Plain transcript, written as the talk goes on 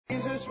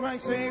Jesus, my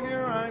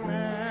Savior, I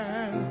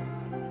met.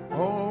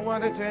 Oh,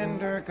 what a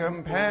tender,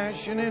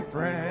 compassionate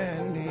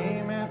friend.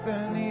 He met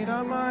the need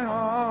of my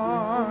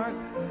heart.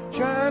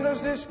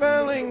 Shadows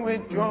dispelling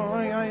with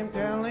joy, I am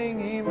telling,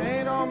 He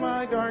made all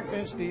my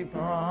darkness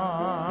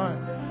depart.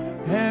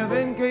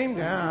 Heaven came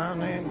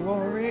down and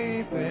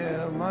glory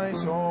filled my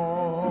soul.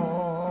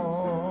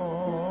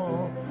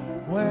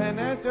 When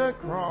at the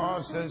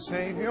cross the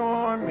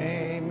Savior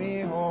made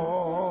me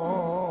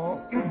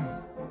whole.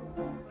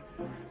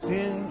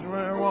 Sins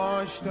were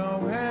washed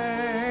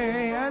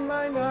away, and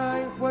my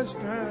night was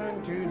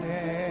turned to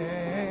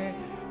day.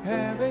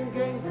 Heaven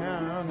came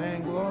down,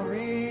 and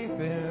glory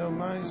filled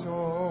my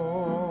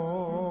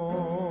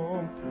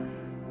soul.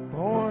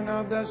 Born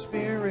of the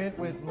Spirit,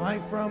 with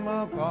life from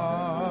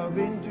above,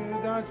 into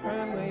God's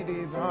family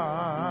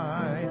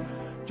divine.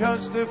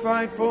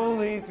 Justified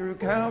fully through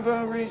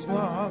Calvary's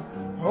love.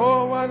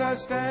 Oh, what a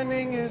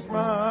standing is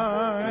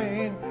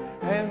mine.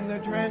 And the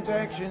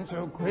transaction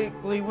so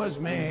quickly was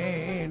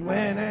made,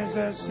 when as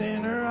a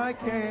sinner I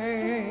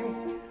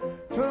came.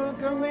 Took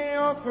of the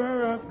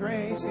offer of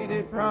grace He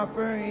did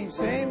proffer, He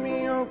saved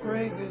me, oh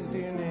praise His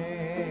dear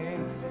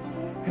name.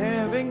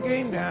 Heaven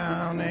came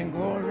down and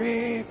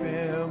glory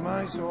filled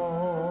my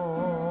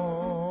soul.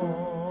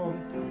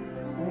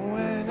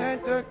 When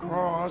at the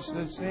cross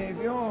the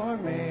Savior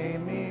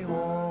made me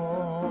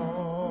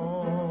whole.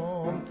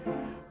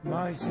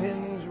 My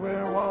sins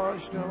were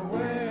washed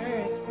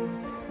away.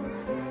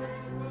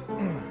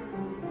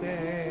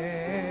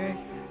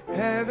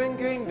 Heaven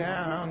came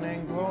down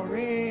and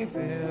glory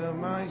filled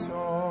my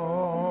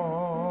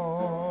soul.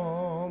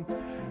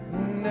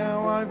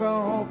 Now I've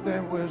a hope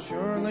that will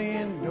surely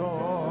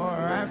endure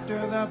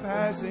after the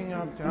passing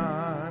of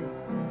time.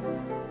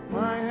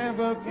 I have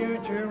a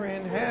future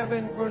in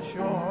heaven for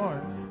sure,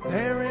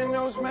 there in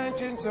those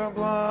mansions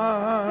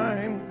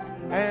sublime.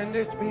 And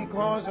it's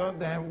because of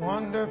that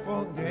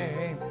wonderful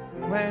day,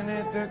 when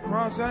at the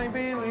cross I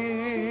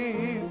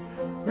believe,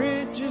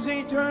 riches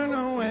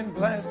eternal and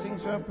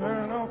blessings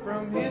supernal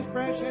from His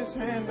precious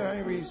hand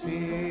I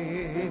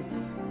receive.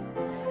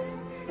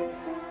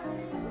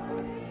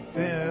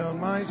 Fill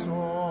my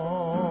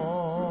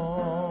soul.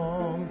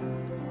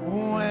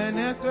 When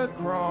at the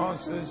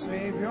cross the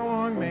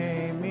Savior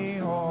made me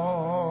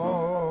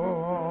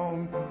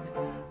whole.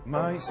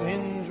 My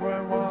sins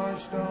were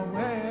washed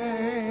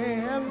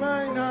away, and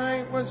my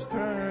night was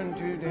turned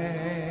to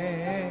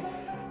day.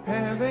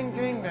 Heaven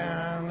came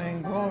down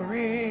and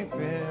glory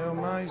filled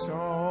my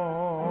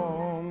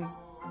soul.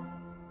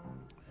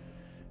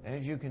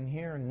 As you can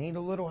hear, need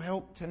a little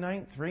help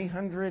tonight.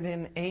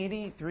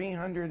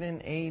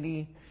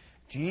 380.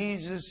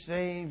 Jesus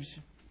saves.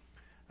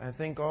 I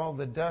think all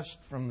the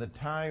dust from the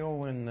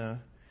tile and the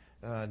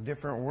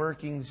different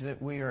workings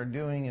that we are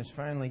doing is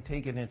finally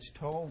taking its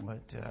toll.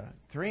 But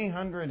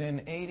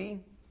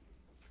 380.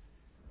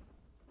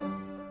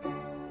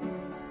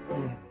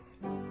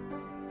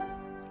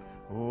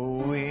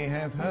 Oh, we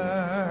have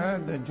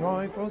heard the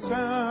joyful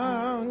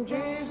sound.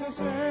 Jesus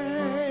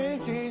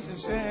saves,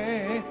 Jesus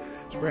saves.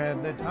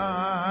 Spread the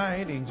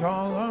tidings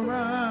all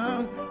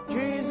around.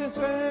 Jesus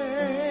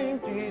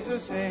saves,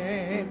 Jesus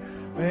saves.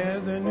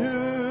 Bear the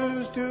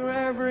news to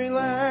every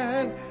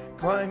land.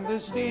 Climb the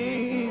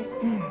steep.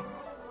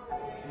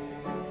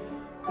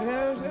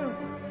 There's the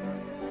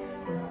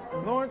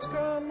Lord's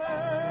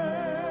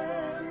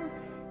command.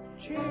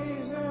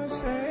 Jesus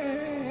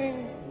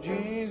saves,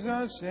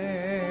 Jesus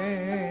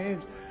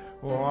saves.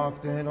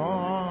 Wafted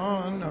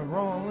on a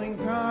rolling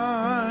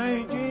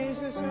tide.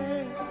 Jesus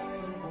saves.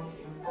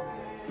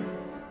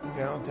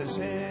 Count the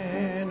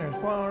sinners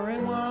far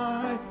and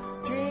wide.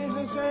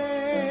 Jesus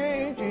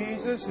saves,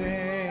 Jesus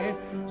saves.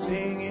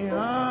 Singing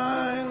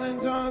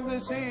islands of the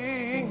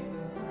sea.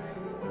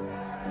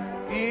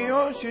 The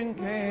ocean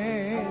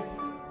cave,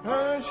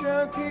 her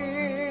shall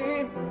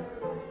keep.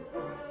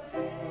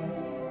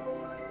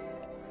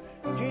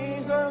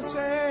 Jesus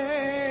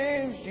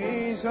saves,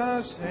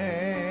 Jesus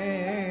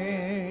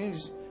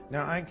saves.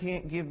 Now, I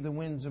can't give the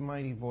winds a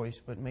mighty voice,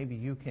 but maybe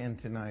you can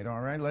tonight,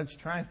 all right? Let's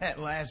try that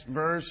last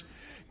verse.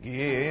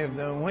 Give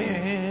the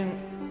wind.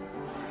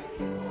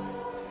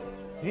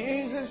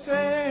 Jesus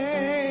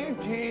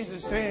save,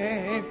 Jesus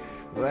save.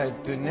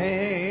 Let the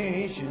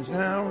nations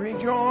now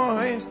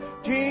rejoice.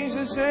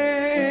 Jesus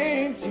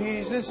save,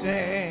 Jesus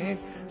save.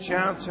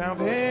 Shout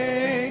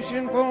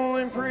salvation full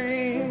and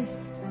free.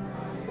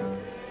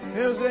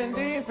 Hills and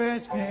deep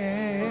as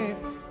paid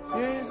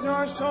is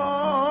our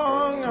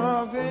song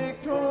of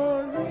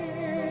victory.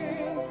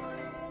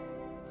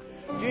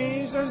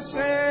 Jesus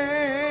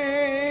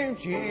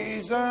saved,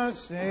 Jesus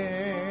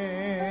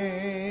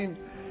saved.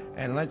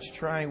 And let's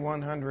try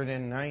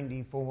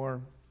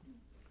 194.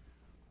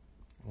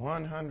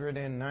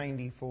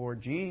 194.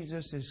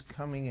 Jesus is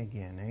coming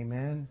again.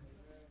 Amen.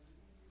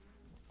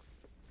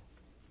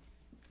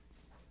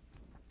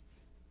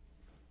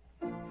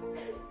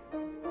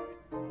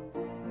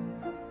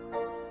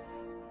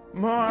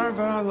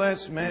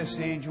 Marvelous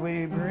message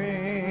we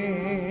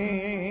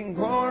bring,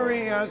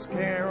 glorious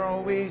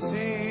carol we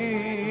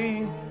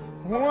sing.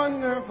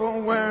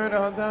 Wonderful word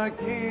of the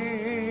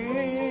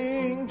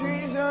King,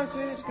 Jesus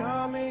is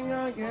coming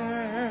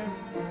again.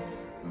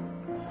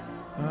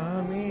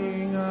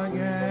 Coming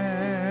again,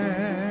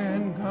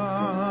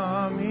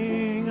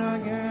 coming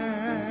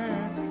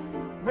again.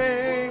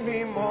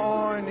 Maybe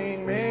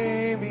morning,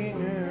 maybe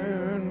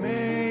noon,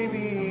 maybe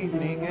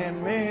evening,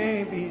 and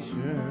maybe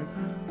soon.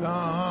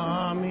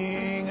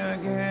 Coming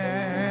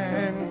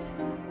again,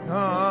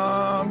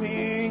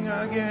 coming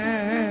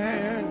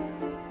again.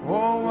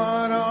 Oh,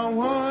 what a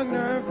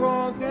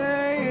wonderful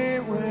day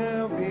it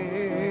will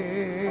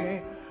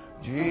be.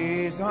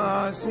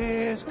 Jesus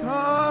is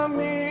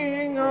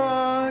coming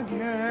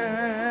again.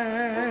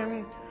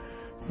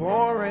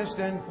 Forest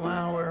and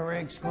flower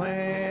exclaim,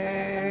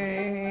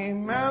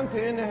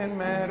 mountain and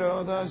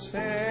meadow the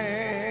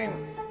same.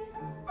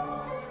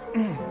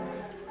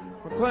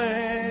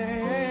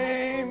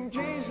 Proclaim,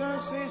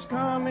 Jesus is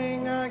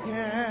coming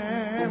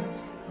again.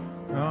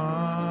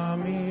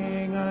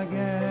 Coming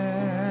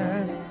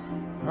again.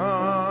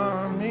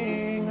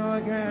 Coming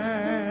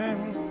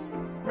again.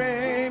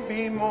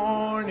 Maybe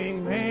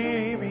morning,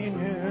 maybe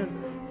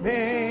noon,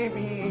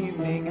 maybe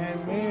evening,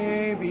 and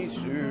maybe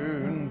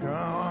soon.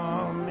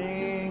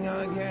 Coming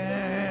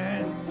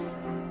again.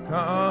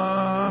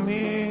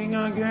 Coming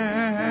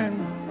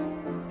again.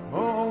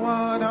 Oh,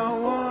 what a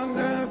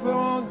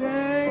wonderful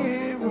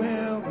day it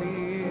will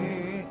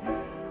be.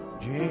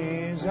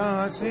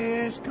 Jesus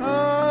is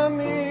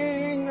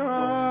coming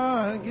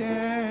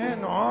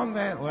again. On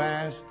that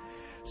last,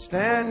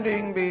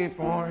 standing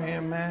before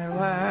him at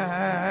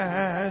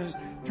last,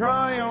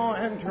 trial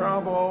and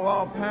trouble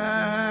all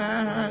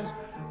past,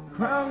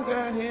 crowns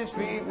at his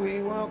feet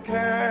we will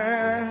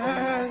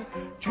cast.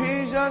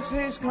 Jesus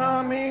is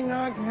coming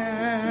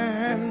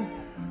again,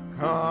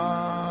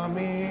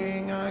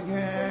 coming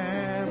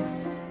again.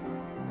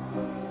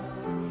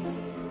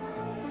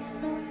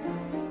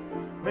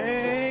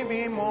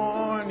 Maybe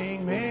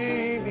morning,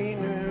 maybe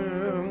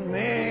noon,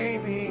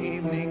 maybe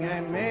evening,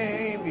 and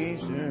maybe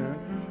soon.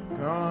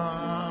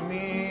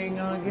 Coming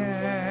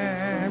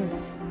again,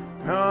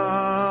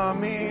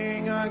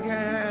 coming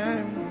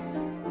again.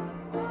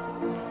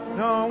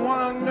 No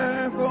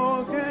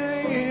wonderful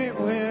day it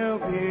will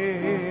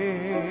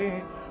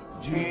be.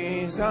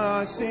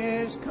 Jesus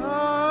is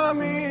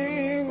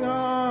coming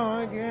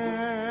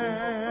again.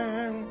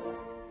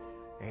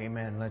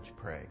 Amen. Let's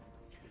pray.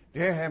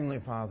 Dear Heavenly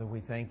Father, we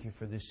thank you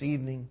for this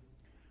evening.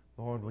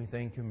 Lord, we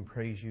thank you and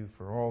praise you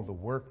for all the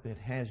work that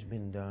has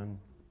been done.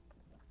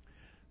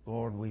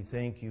 Lord, we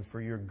thank you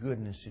for your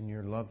goodness and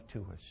your love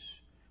to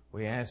us.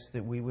 We ask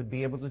that we would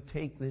be able to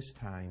take this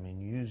time and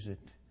use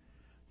it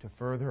to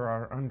further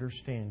our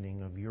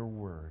understanding of your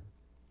word.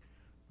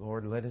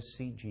 Lord, let us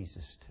see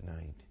Jesus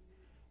tonight.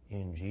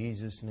 In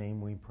Jesus'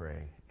 name we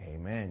pray.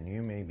 Amen.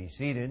 You may be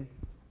seated.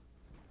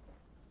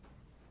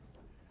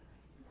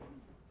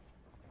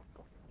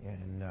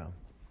 And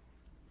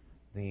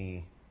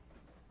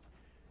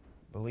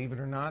believe it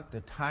or not,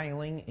 the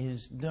tiling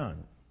is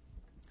done.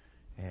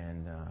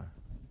 And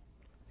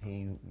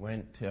he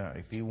went,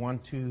 if you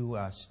want to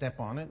step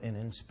on it and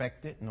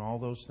inspect it and all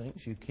those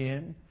things, you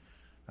can.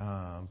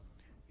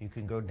 You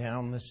can go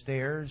down the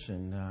stairs,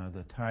 and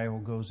the tile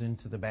goes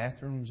into the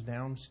bathrooms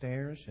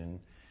downstairs.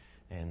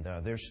 And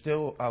there's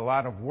still a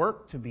lot of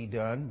work to be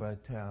done,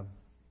 but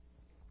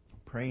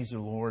praise the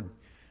Lord,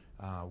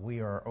 we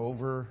are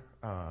over,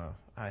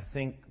 I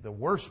think, the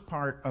worst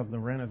part of the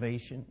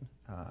renovation.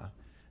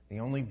 The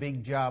only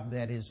big job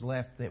that is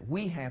left that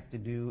we have to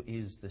do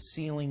is the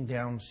ceiling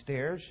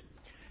downstairs.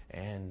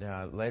 And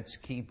let's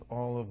keep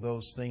all of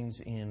those things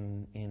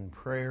in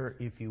prayer,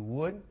 if you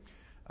would.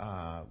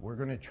 We're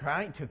going to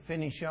try to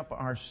finish up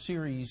our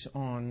series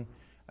on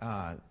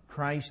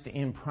Christ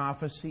in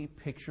prophecy,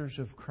 pictures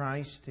of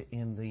Christ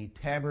in the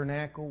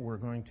tabernacle. We're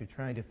going to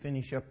try to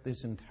finish up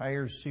this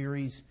entire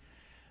series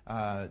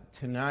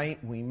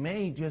tonight. We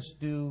may just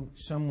do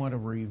somewhat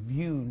of a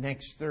review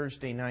next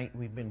Thursday night.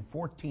 We've been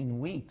 14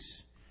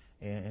 weeks,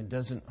 and it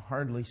doesn't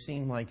hardly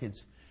seem like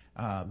it's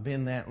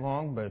been that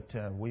long, but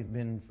we've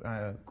been,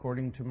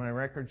 according to my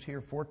records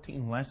here,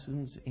 14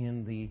 lessons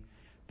in the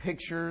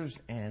pictures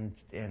and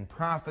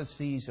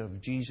prophecies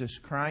of Jesus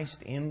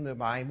Christ in the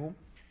Bible.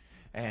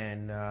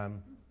 And of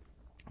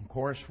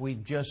course,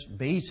 we've just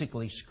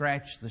basically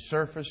scratched the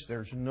surface.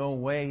 There's no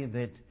way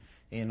that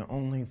in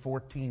only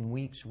 14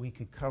 weeks we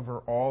could cover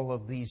all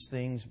of these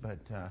things, but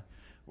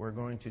we're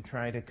going to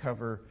try to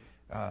cover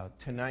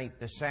tonight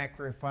the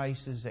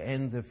sacrifices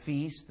and the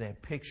feasts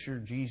that picture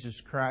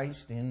Jesus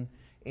Christ in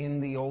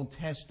the Old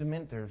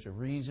Testament. There's a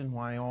reason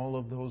why all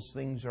of those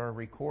things are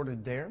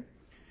recorded there.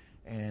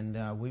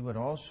 And we would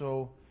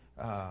also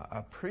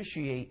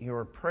appreciate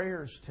your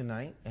prayers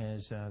tonight,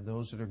 as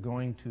those that are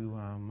going to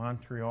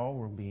Montreal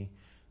will be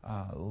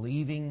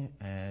leaving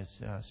as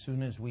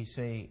soon as we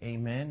say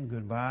amen,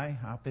 goodbye,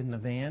 hop in the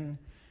van.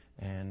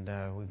 And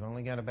we've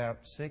only got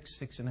about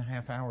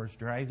 6.5 hours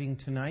driving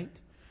tonight.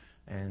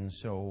 And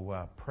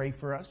so pray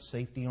for us,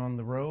 safety on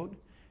the road.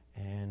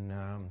 And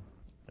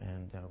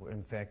And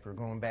in fact, we're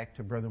going back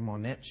to Brother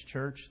Monette's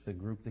church, the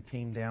group that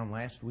came down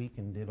last week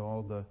and did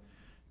all the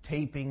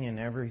taping and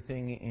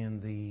everything in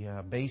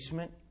the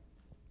basement.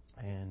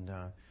 And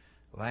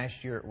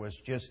last year it was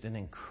just an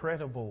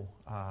incredible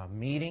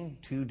meeting,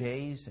 2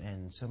 days,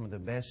 and some of the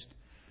best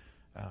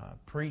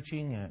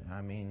preaching.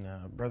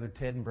 Brother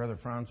Ted and Brother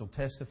Franz will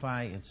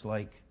testify. It's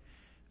like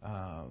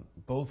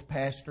both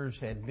pastors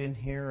had been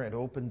here at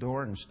Open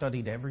Door and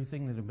studied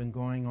everything that had been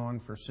going on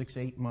for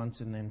 6-8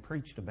 months and then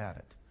preached about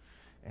it.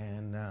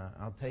 And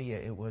I'll tell you,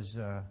 it was,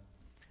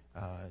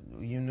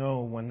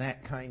 when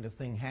that kind of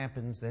thing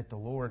happens, that the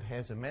Lord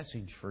has a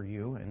message for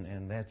you.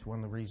 And that's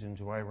one of the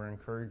reasons why we're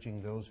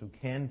encouraging those who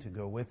can to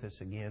go with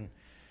us again.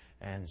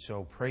 And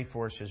so pray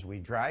for us as we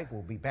drive.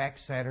 We'll be back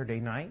Saturday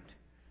night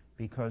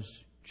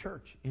because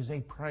church is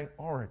a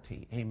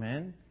priority.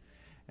 Amen.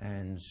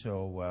 And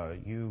so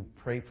you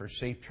pray for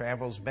safe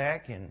travels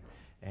back, and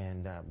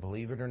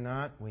believe it or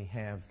not, we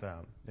have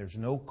there's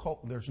no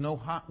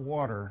hot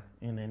water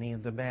in any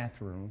of the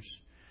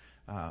bathrooms.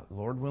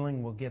 Lord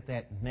willing, we'll get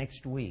that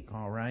next week.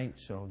 All right,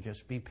 so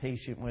just be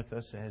patient with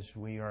us as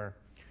we are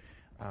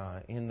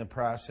in the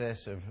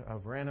process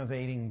of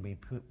renovating,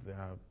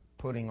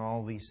 putting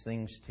all these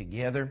things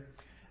together,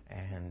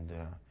 and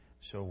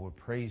so we'll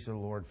praise the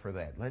Lord for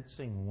that. Let's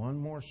sing one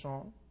more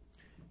song.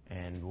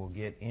 And we'll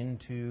get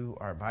into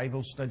our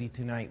Bible study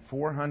tonight,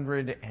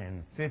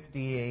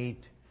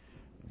 458,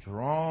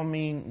 Draw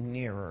Me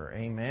Nearer.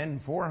 Amen.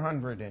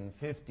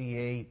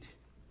 458.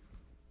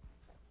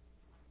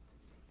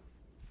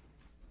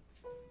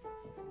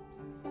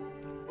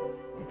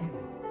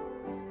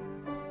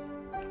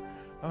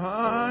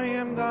 I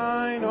am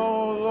thine,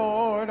 O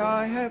Lord,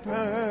 I have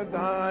heard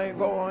thy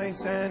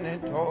voice, and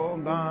it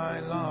told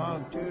thy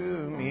love to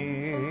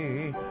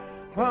me.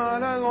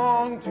 But I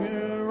long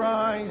to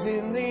rise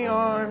in the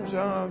arms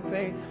of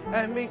faith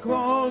and be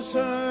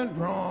closer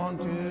drawn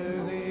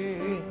to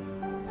thee.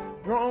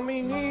 Draw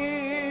me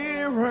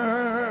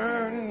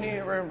nearer,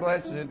 nearer,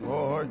 blessed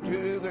Lord,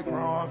 to the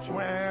cross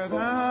where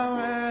thou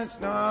hast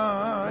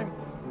died.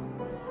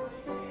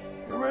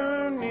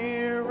 Nearer,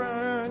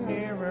 nearer,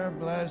 nearer,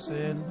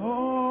 blessed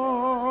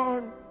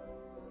Lord,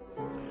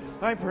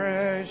 thy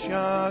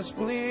precious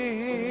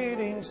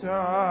bleeding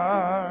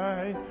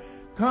side.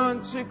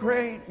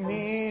 Consecrate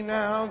me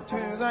now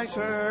to thy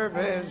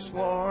service,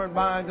 Lord,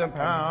 by the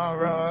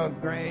power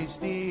of grace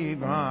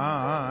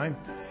divine.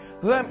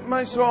 Let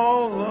my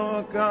soul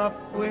look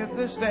up with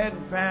a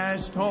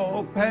steadfast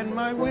hope, and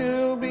my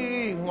will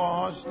be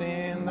lost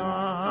in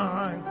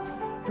thine.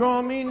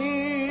 Draw me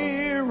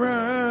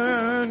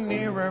nearer,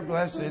 nearer,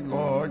 blessed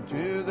Lord,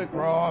 to the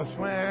cross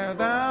where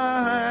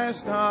thou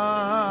hast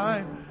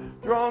died.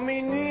 Draw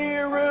me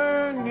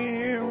nearer,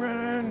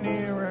 nearer,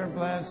 nearer,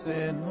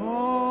 blessed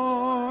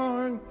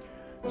Lord,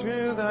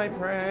 to thy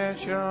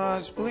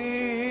precious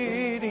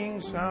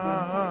bleeding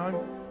Son.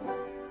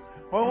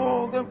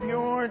 Oh, the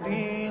pure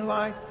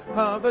delight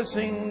of a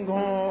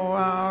single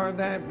hour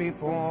that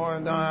before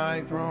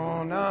thy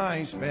throne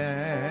I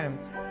spend.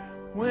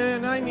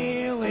 When I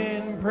kneel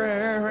in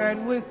prayer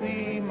and with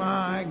thee,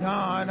 my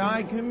God,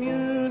 I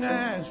commune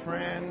as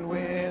friend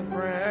with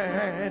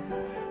friend.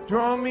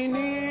 Draw me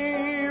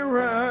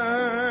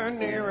nearer,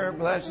 nearer,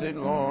 blessed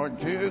Lord,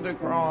 to the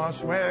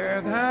cross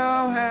where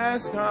thou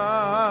hast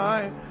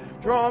died.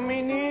 Draw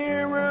me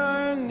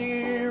nearer,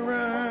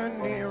 nearer,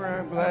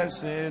 nearer,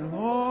 blessed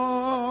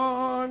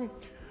Lord,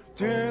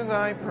 to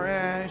thy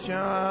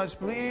precious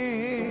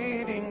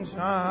bleeding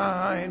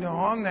side.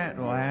 On that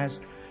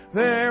last,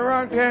 there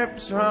are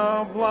depths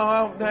of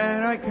love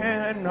that I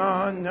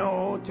cannot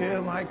know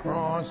till I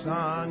cross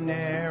a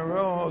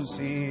narrow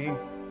sea.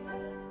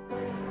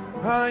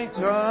 Heights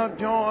of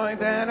joy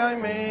that I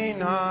may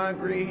not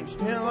reach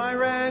till I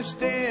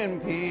rest in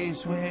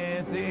peace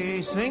with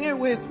thee. Sing it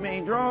with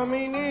me. Draw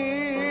me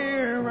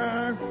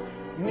nearer,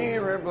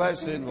 nearer,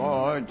 blessed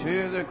Lord,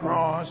 to the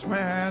cross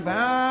where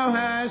thou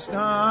hast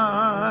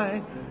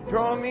died.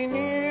 Draw me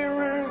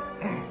nearer,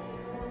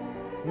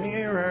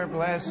 nearer,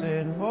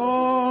 blessed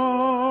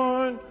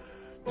Lord,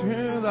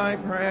 to thy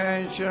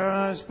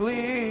precious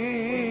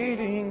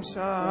bleeding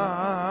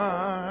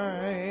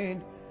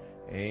side.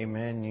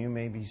 Amen. You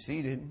may be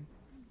seated.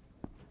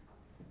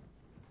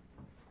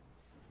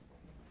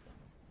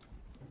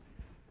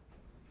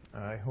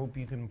 I hope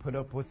you can put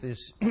up with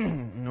this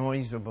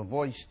noise of a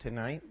voice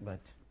tonight,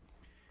 but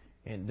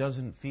it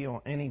doesn't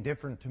feel any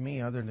different to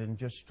me other than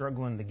just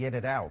struggling to get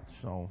it out.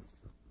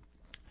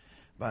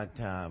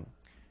 But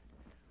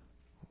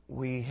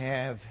we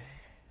have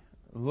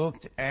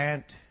looked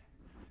at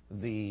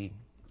the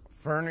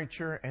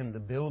furniture and the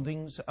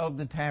buildings of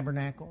the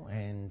tabernacle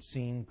and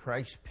seen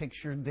Christ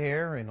pictured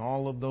there and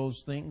all of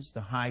those things, the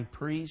high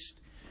priest.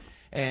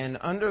 And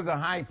under the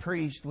high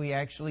priest, we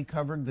actually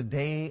covered the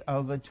Day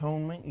of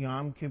Atonement,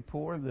 Yom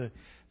Kippur,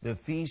 the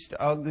feast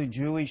of the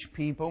Jewish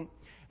people.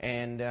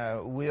 And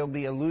we'll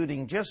be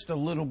alluding just a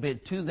little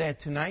bit to that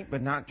tonight,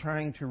 but not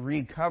trying to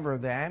recover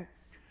that.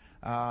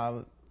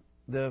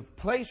 the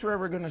place where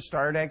we're going to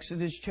start,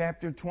 Exodus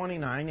chapter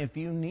 29. If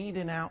you need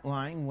an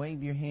outline,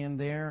 wave your hand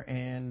there,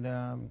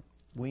 and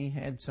we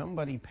had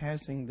somebody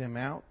passing them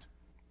out.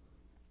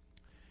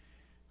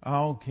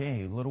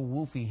 Okay, little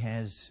Wolfie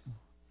has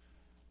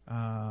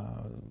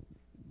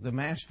the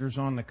master's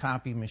on the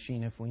copy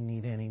machine if we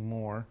need any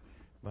more.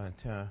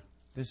 But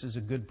this is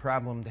a good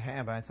problem to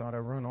have. I thought I'd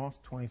run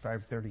off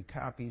 25, 30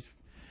 copies.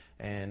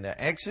 And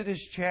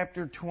Exodus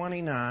chapter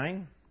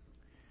 29.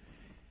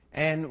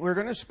 And we're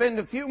going to spend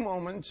a few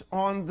moments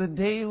on the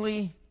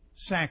daily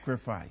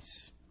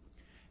sacrifice.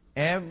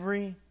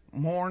 Every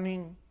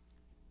morning,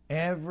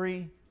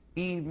 every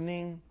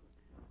evening,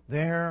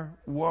 there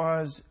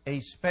was a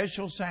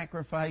special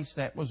sacrifice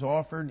that was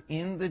offered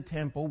in the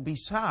temple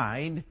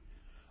beside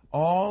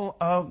all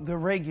of the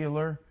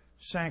regular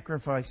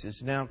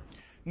sacrifices. Now,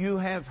 you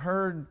have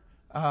heard,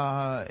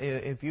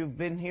 if you've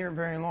been here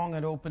very long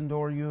at Open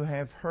Door, you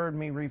have heard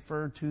me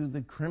refer to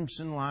the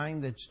crimson line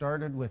that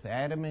started with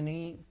Adam and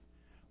Eve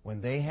when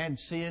they had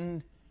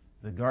sinned,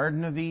 the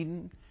Garden of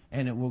Eden,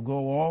 and it will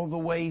go all the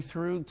way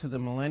through to the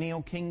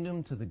millennial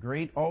kingdom, to the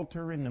great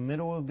altar in the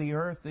middle of the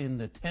earth, in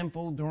the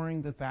temple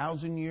during the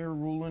 1,000-year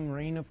rule and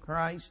reign of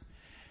Christ.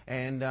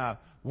 And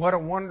what a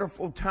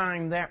wonderful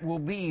time that will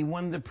be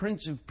when the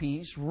Prince of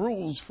Peace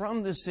rules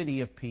from the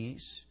city of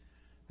peace.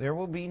 There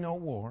will be no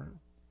war.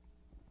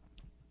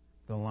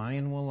 The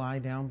lion will lie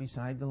down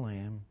beside the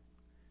lamb,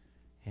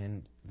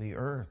 and the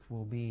earth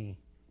will be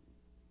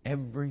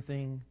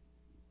everything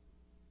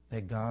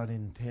that God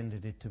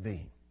intended it to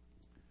be.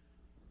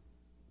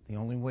 The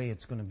only way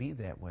it's going to be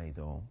that way,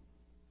 though,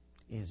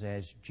 is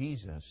as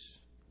Jesus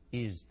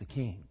is the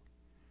King.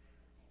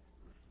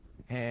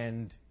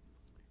 And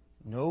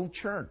no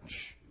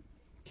church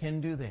can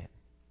do that.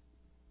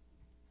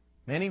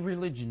 Many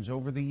religions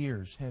over the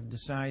years have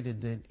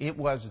decided that it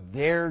was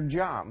their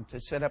job to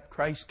set up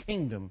Christ's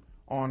kingdom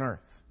on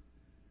earth.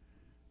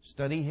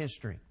 Study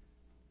history.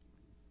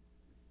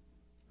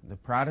 The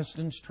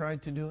Protestants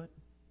tried to do it.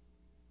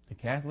 The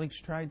Catholics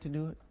tried to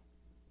do it.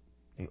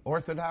 The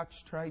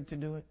Orthodox tried to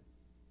do it.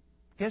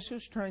 Guess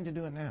who's trying to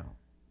do it now?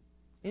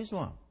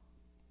 Islam.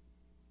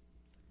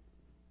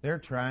 They're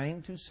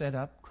trying to set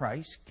up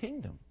Christ's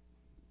kingdom.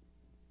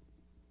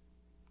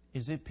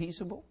 Is it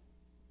peaceable?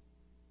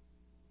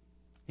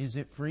 Is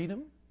it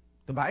freedom?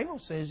 The Bible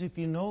says if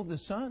you know the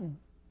Son,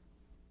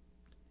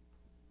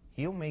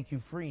 He'll make you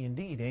free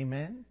indeed.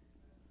 Amen?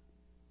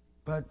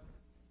 But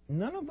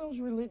none of those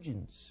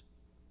religions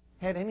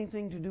had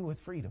anything to do with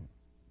freedom.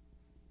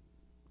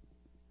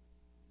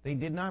 They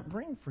did not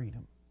bring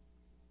freedom.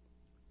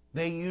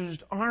 They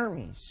used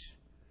armies.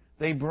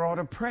 They brought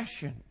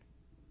oppression,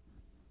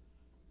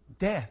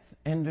 death,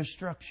 and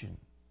destruction,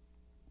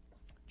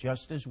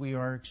 just as we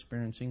are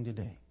experiencing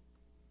today.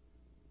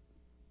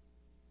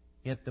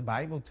 Yet the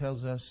Bible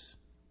tells us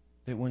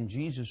that when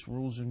Jesus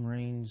rules and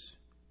reigns,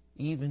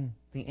 even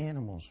the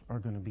animals are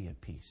going to be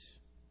at peace.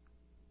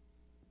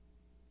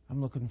 I'm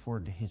looking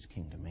forward to His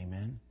kingdom,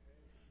 amen?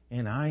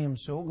 And I am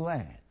so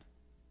glad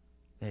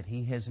that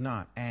He has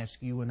not asked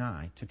you and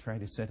I to try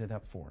to set it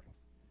up for Him.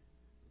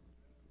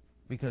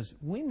 Because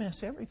we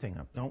mess everything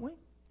up, don't we?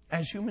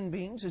 As human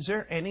beings, is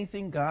there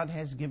anything God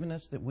has given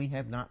us that we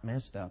have not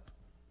messed up?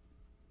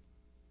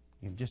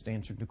 You've just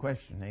answered the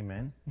question,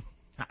 amen?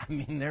 I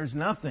mean, there's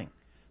nothing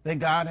that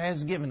God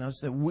has given us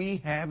that we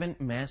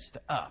haven't messed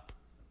up.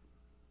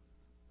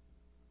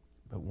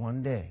 But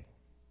one day,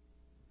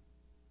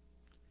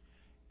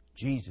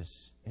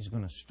 Jesus is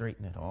going to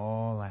straighten it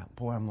all out.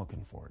 Boy, I'm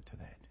looking forward to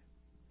that.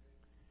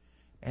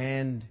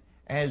 And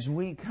as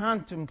we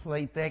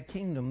contemplate that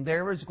kingdom,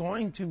 there is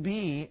going to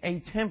be a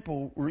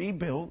temple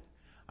rebuilt.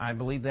 I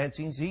believe that's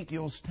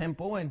Ezekiel's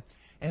temple.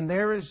 And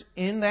there is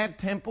in that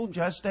temple,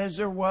 just as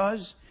there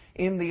was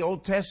in the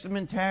Old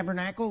Testament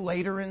tabernacle,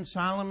 later in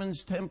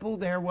Solomon's temple,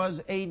 there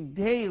was a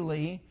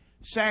daily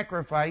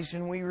sacrifice.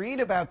 And we read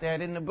about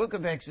that in the book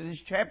of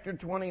Exodus, chapter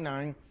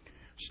 29.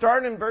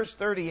 Start in verse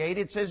 38.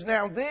 It says,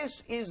 "Now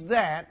this is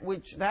that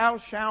which thou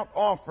shalt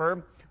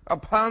offer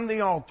upon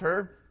the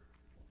altar,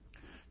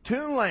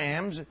 2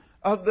 lambs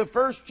of the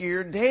first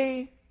year,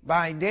 day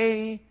by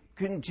day,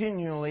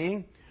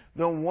 continually.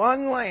 The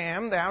one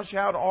lamb thou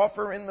shalt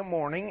offer in the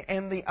morning,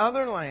 and the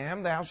other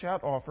lamb thou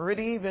shalt offer at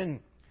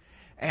even.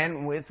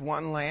 And with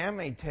one lamb,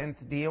 a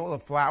 10th deal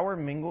of flour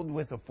mingled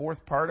with a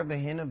 4th part of a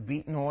hin of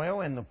beaten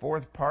oil, and the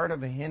 4th part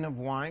of a hin of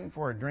wine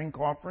for a drink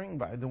offering."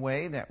 By the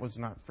way, that was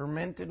not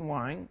fermented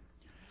wine,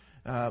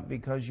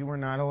 because you were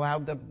not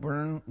allowed to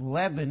burn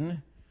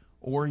leaven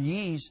or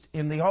yeast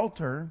in the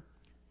altar.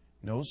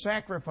 No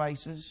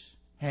sacrifices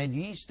had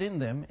yeast in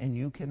them, and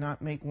you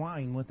cannot make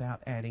wine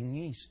without adding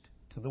yeast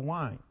to the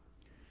wine.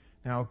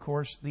 Now, of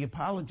course, the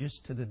apologists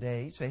to the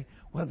day say,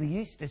 well, the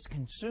yeast is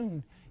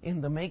consumed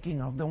in the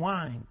making of the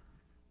wine.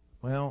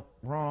 Well,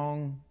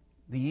 wrong.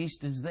 The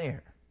yeast is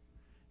there.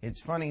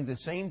 It's funny, the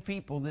same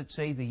people that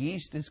say the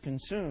yeast is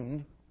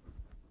consumed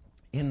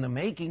in the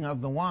making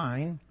of the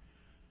wine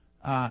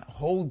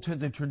hold to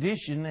the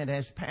tradition that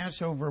as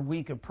Passover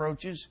week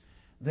approaches,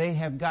 they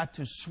have got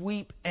to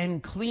sweep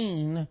and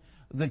clean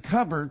the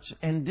cupboards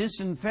and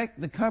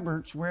disinfect the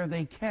cupboards where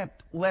they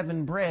kept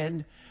leavened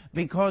bread,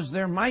 because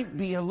there might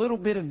be a little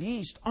bit of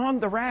yeast on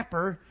the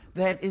wrapper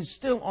that is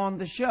still on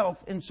the shelf,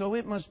 and so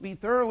it must be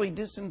thoroughly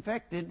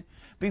disinfected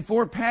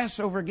before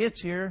Passover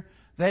gets here,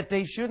 that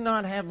they should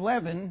not have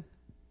leaven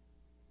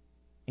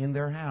in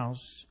their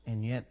house,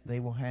 and yet they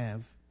will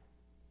have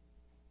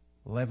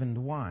leavened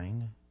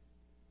wine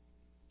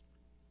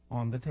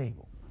on the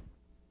table.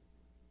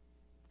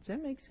 Does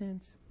that make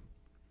sense?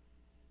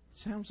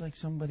 Sounds like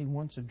somebody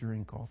wants a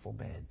drink awful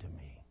bad to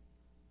me.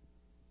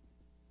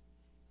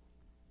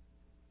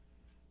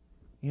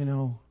 You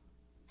know,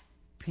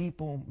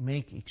 people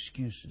make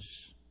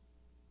excuses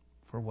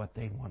for what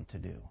they want to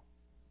do.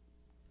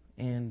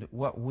 And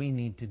what we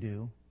need to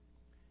do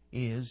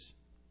is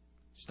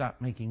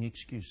stop making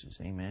excuses.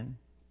 Amen?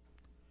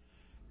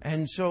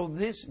 And so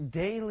this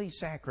daily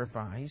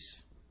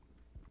sacrifice,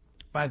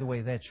 by the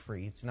way, that's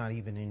free. It's not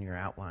even in your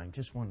outline.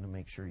 Just wanted to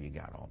make sure you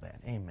got all that.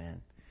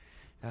 Amen.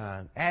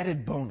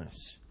 Added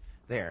bonus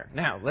there.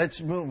 Now,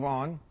 let's move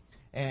on.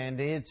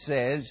 And it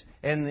says,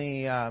 and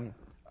the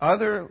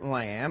other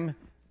lamb,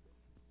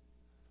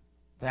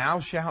 thou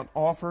shalt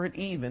offer it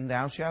even,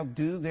 thou shalt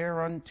do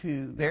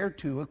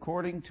thereto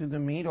according to the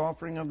meat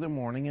offering of the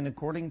morning, and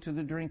according to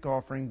the drink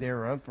offering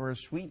thereof for a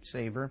sweet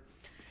savor,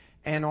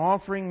 an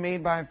offering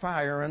made by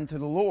fire unto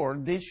the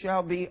Lord. This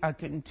shall be a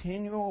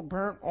continual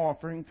burnt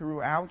offering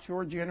throughout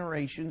your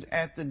generations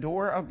at the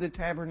door of the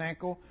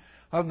tabernacle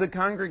of the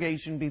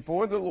congregation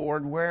before the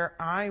Lord, where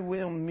I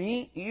will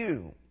meet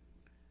you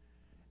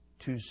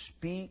to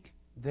speak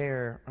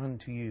there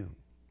unto you.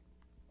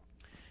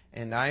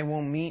 And I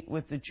will meet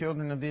with the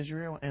children of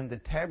Israel, and the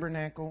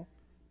tabernacle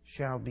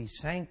shall be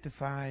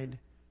sanctified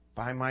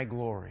by my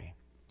glory.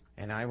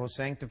 And I will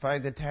sanctify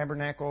the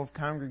tabernacle of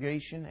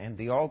congregation and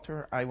the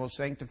altar. I will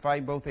sanctify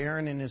both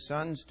Aaron and his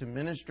sons to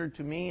minister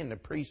to me in the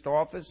priest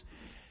office.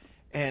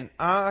 And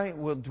I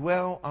will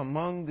dwell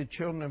among the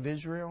children of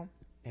Israel,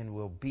 and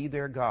will be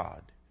their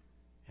God.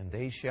 And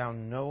they shall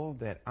know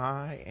that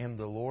I am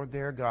the Lord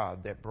their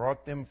God, that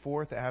brought them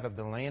forth out of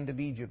the land of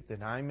Egypt,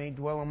 that I may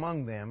dwell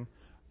among them.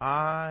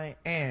 I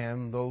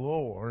am the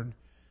Lord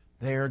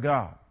their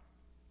God.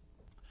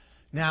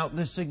 Now,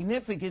 the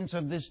significance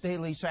of this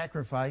daily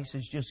sacrifice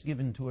is just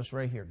given to us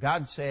right here.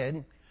 God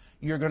said,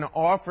 you're going to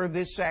offer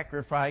this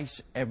sacrifice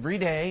every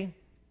day,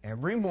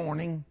 every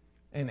morning,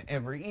 and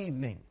every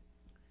evening.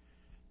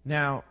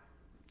 Now,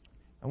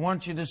 I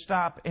want you to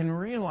stop and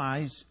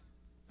realize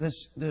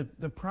this,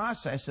 the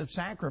process of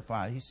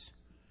sacrifice.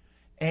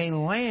 A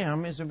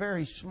lamb is a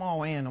very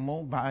small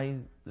animal by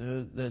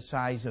the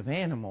size of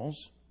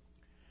animals.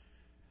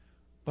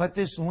 But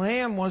this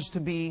lamb was to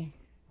be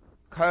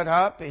cut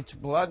up. Its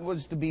blood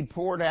was to be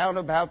poured out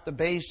about the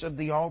base of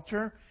the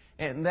altar.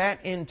 And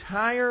that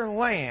entire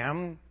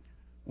lamb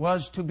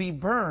was to be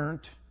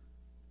burnt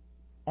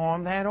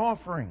on that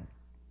offering.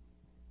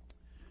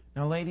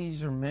 Now,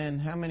 ladies or men,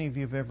 how many of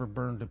you have ever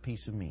burned a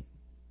piece of meat?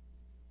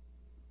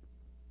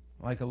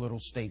 Like a little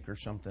steak or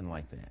something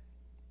like that.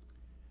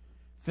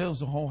 Fills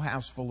the whole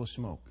house full of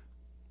smoke.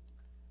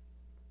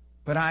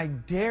 But I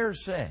dare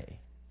say,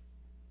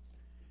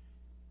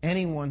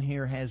 anyone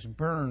here has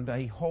burned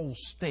a whole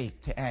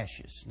steak to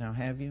ashes. Now,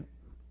 have you?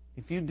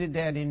 If you did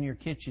that in your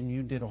kitchen,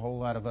 you did a whole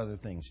lot of other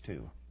things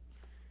too.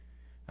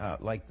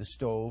 Like the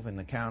stove and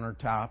the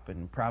countertop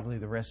and probably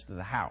the rest of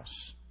the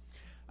house.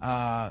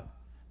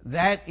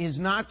 That is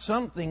not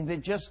something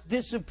that just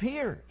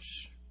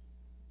disappears.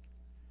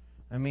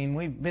 I mean,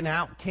 we've been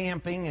out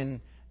camping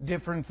and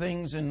different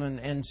things,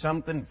 and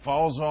something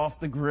falls off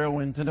the grill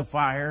into the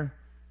fire.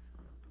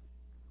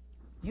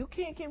 You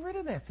can't get rid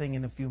of that thing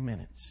in a few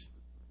minutes.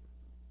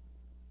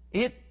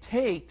 It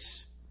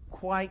takes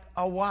quite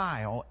a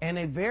while and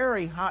a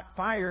very hot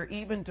fire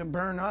even to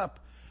burn up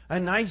a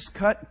nice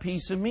cut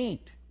piece of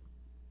meat.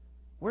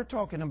 We're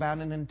talking about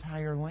an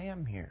entire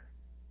lamb here.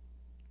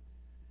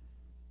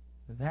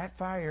 That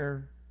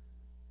fire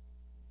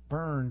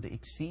burned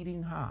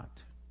exceeding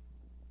hot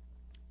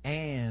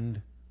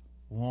and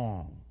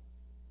long.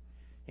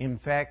 In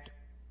fact,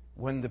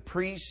 when the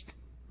priest,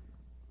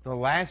 the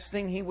last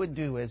thing he would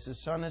do as the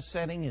sun is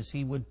setting is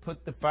he would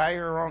put the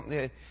fire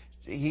on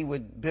he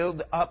would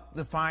build up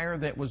the fire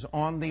that was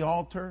on the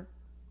altar,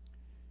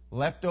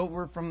 left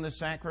over from the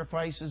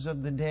sacrifices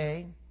of the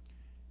day,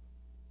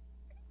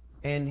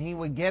 and he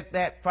would get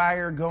that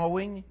fire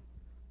going,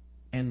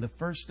 and the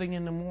first thing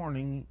in the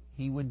morning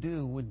he would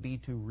do would be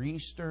to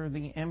re-stir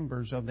the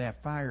embers of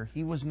that fire.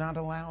 He was not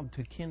allowed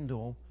to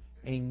kindle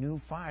a new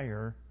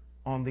fire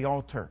on the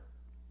altar.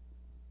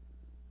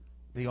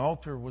 The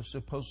altar was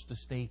supposed to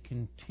stay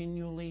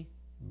continually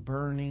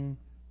burning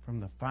from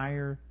the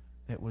fire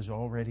that was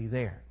already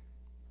there.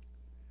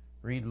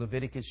 Read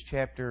Leviticus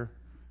chapter,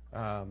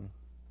 I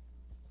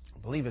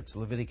believe it's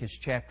Leviticus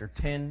chapter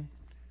 10.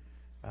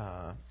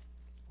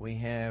 We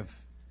have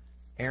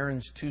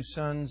Aaron's two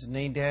sons,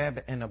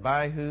 Nadab and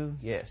Abihu.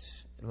 Yes,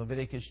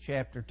 Leviticus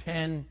chapter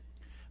 10.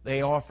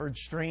 They offered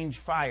strange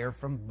fire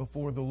from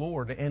before the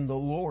Lord, and the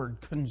Lord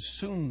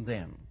consumed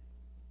them.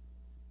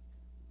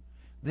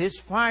 This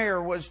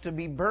fire was to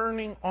be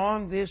burning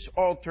on this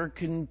altar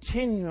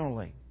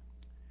continually.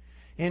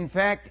 In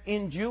fact,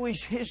 in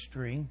Jewish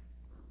history,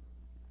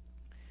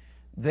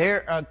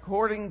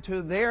 according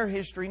to their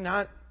history,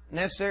 not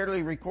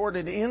necessarily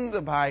recorded in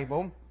the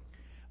Bible,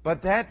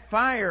 but that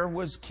fire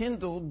was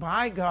kindled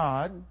by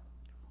God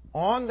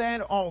on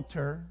that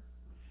altar,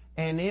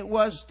 and it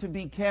was to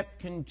be kept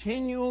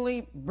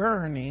continually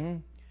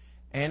burning.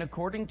 And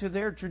according to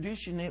their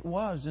tradition, it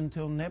was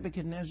until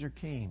Nebuchadnezzar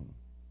came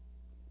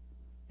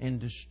and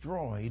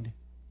destroyed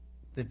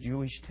the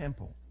Jewish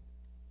temple.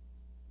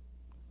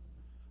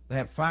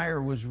 That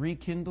fire was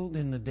rekindled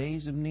in the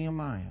days of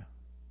Nehemiah.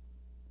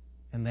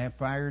 And that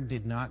fire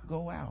did not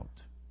go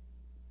out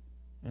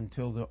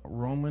until the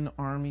Roman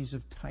armies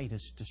of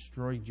Titus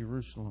destroyed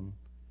Jerusalem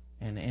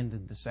and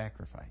ended the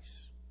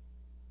sacrifice.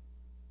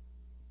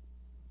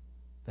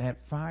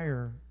 That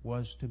fire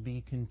was to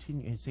be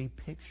continued. It's a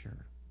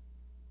picture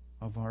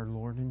of our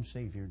Lord and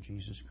Savior,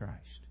 Jesus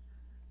Christ.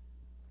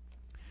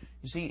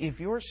 You see, if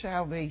your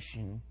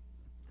salvation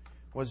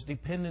was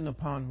dependent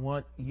upon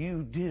what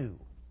you do,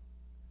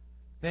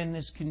 then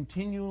this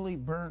continually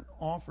burnt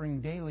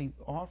offering, daily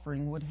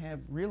offering, would have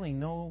really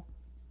no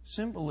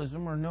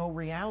symbolism or no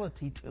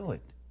reality to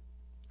it.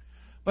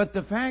 But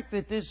the fact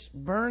that this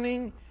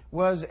burning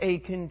was a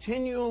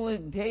continual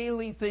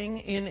daily thing,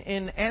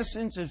 in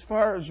essence, as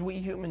far as we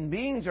human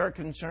beings are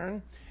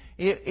concerned,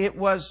 it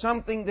was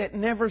something that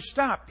never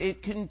stopped.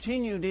 It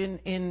continued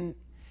in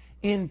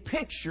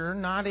picture,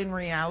 not in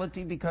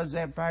reality, because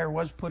that fire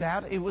was put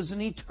out. It was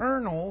an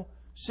eternal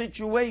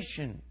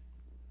situation.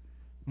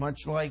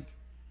 Much like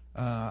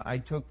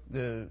I took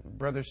the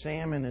Brother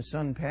Sam and his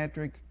son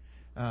Patrick.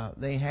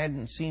 They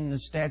hadn't seen the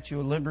Statue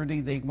of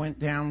Liberty. They went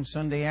down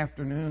Sunday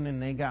afternoon and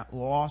they got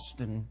lost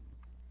and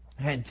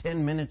had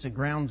 10 minutes at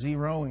ground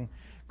zero and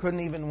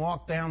couldn't even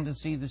walk down to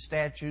see the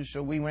statue.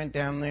 So we went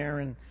down there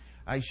and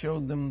I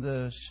showed them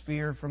the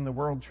sphere from the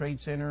World Trade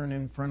Center, and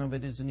in front of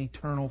it is an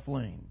eternal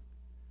flame.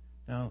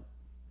 Now,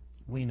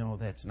 we know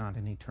that's not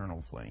an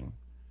eternal flame,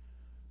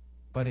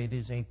 but it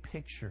is a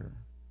picture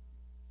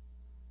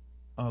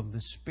of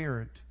the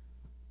spirit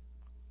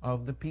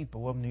of the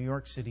people of New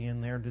York City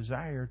and their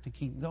desire to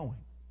keep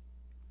going.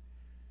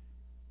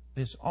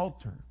 This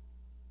altar,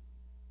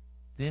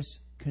 this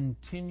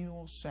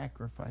continual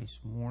sacrifice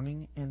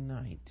morning and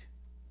night,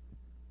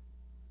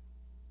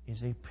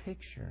 is a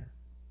picture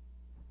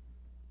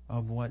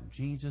of what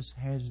Jesus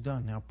has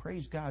done. Now,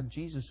 praise God,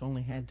 Jesus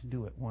only had to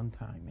do it one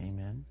time.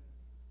 Amen.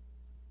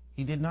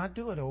 He did not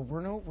do it over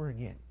and over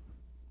again.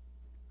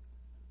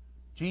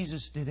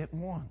 Jesus did it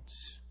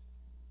once.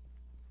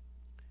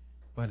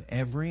 But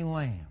every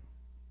lamb,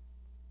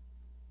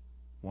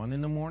 one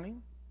in the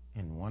morning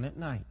and one at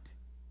night,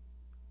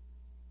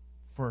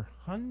 for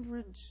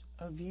hundreds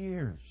of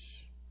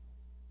years.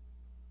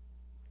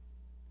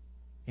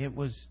 It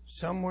was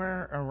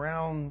somewhere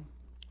around,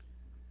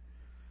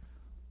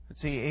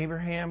 let's see,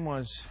 Abraham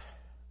was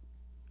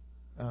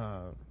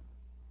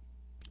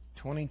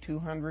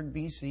 2200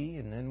 BC,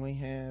 and then we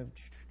have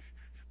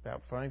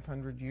about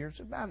 500 years,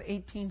 about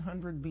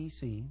 1800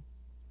 BC,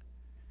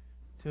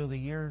 till the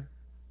year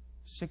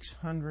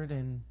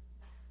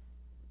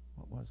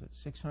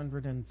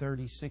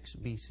 636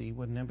 BC,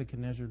 when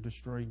Nebuchadnezzar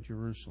destroyed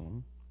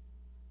Jerusalem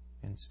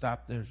and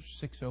stopped there.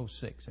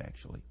 606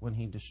 actually, when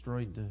he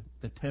destroyed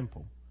the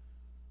temple.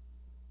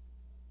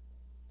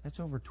 That's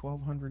over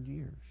 1200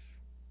 years.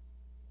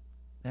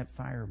 That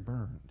fire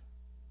burned.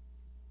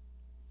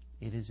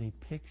 It is a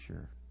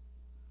picture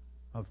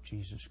of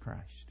Jesus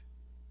Christ,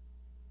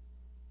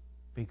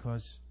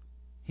 because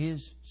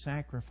His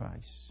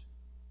sacrifice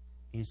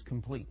is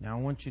complete. Now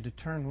I want you to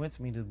turn with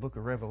me to the book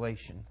of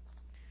Revelation.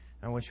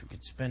 I wish we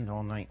could spend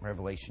all night in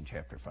Revelation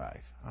chapter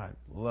 5. I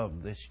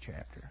love this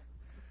chapter.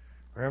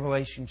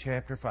 Revelation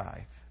chapter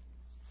 5.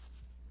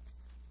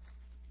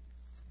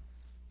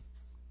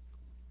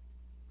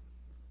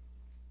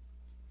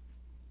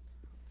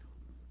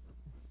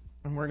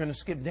 And we're going to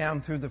skip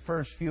down through the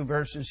first few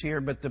verses here,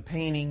 but the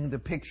painting, the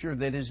picture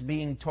that is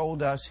being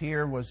told us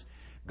here was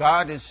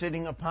God is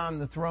sitting upon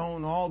the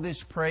throne. All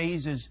this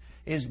praise is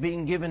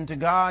being given to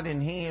God,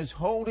 and He is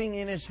holding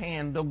in His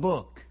hand a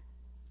book.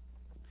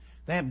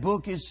 That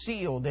book is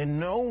sealed, and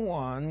no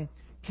one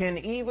can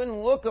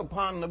even look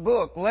upon the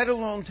book, let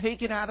alone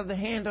take it out of the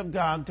hand of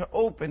God to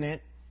open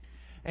it.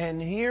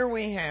 And here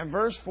we have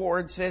verse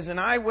 4. It says, "And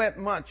I wept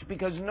much,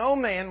 because no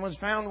man was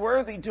found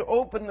worthy to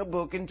open the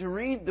book and to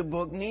read the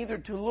book, neither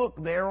to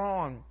look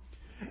thereon."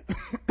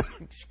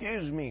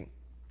 Excuse me.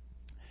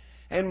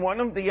 "And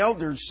one of the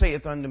elders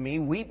saith unto me,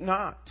 Weep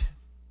not.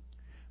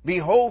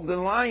 Behold, the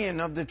Lion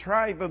of the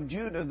tribe of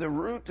Judah, the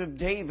root of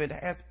David,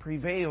 hath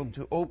prevailed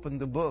to open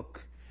the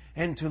book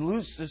and to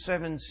loose the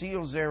 7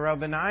 seals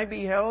thereof. And I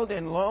beheld,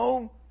 and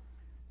lo,"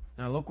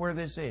 now look where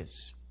this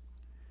is,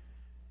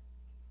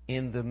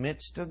 "in the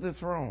midst of the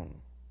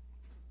throne."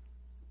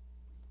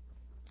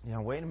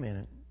 Now wait a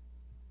minute.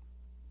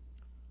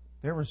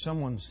 There was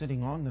someone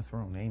sitting on the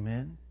throne,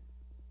 amen?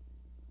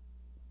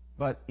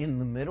 But in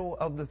the middle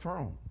of the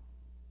throne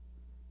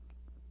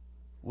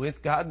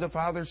with God the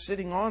Father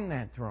sitting on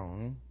that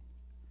throne,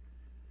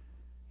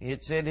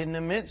 it said, in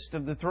the midst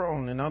of the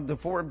throne and of the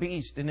four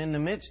beasts and in the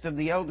midst of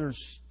the elders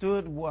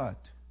stood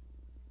what?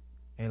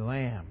 A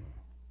lamb,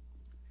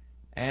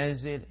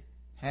 as it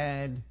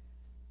had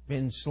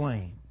been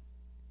slain.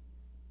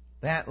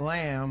 That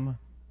lamb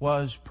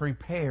was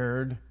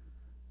prepared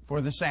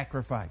for the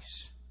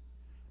sacrifice.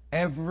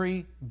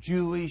 Every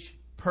Jewish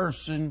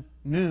person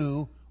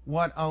knew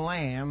what a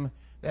lamb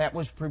that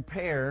was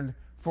prepared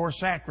for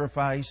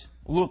sacrifice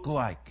looked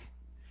like.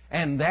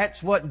 And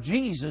that's what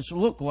Jesus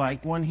looked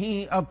like when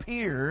He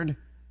appeared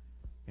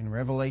in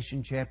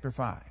Revelation chapter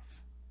 5.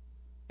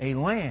 A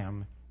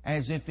lamb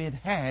as if it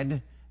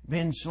had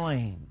been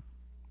slain.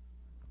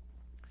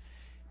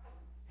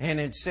 And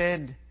it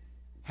said,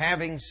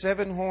 having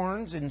 7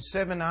 horns and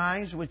 7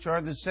 eyes, which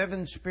are the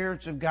 7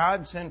 spirits of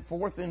God sent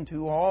forth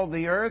into all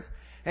the earth.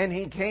 And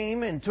He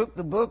came and took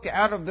the book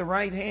out of the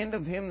right hand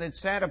of Him that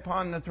sat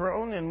upon the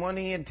throne. And when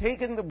He had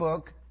taken the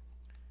book,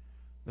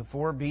 the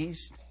 4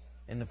 beasts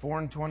and the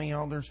 24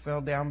 elders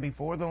fell down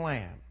before the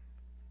Lamb,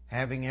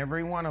 having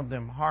every one of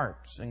them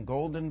harps and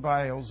golden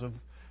vials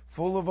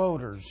full of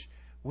odors,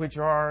 which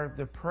are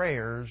the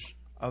prayers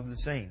of the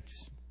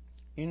saints.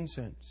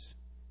 Incense.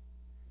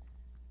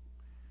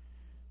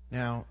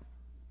 Now,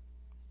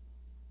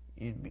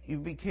 you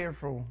be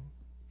careful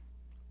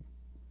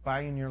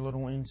buying your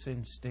little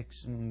incense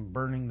sticks and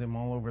burning them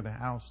all over the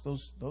house.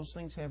 Those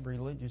things have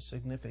religious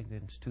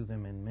significance to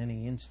them in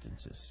many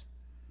instances.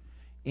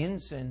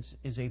 Incense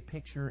is a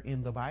picture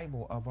in the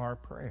Bible of our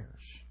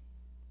prayers.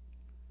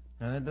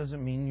 Now, that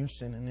doesn't mean you're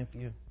sinning if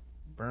you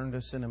burned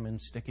a cinnamon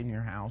stick in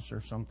your house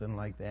or something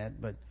like that,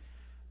 but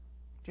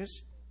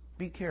just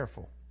be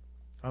careful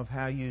of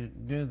how you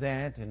do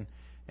that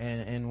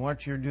and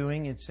what you're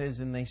doing. It says,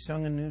 and they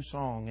sung a new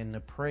song in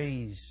the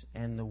praise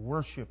and the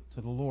worship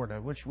to the Lord. I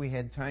wish we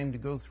had time to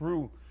go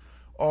through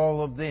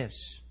all of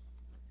this.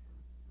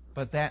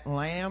 But that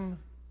lamb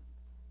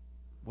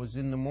was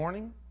in the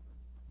morning.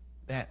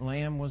 That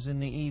lamb was in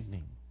the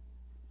evening.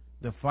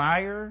 The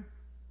fire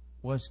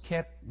was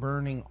kept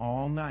burning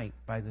all night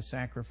by the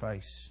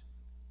sacrifice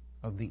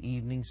of the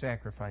evening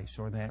sacrifice,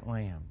 or that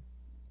lamb.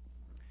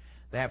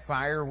 That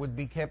fire would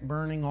be kept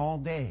burning all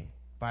day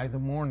by the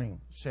morning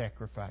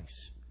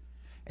sacrifice.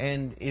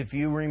 And if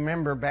you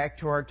remember back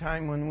to our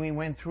time when we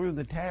went through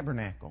the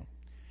tabernacle,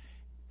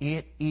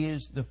 it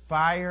is the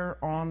fire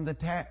on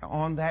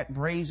that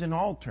brazen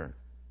altar.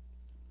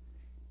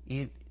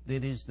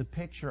 That is the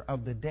picture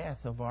of the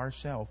death of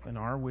ourself and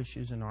our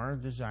wishes and our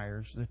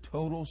desires, the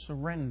total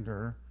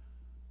surrender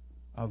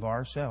of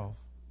ourself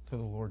to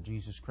the Lord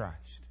Jesus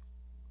Christ.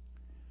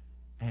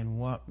 And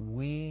what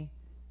we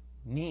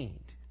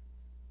need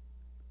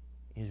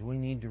is we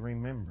need to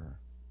remember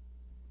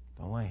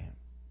the Lamb.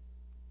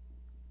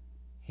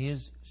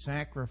 His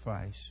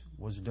sacrifice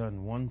was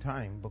done one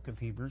time, Book of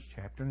Hebrews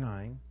chapter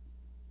 9.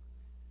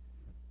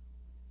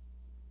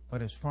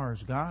 But as far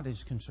as God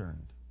is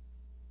concerned,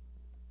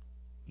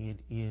 it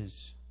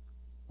is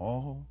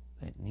all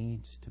that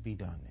needs to be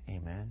done.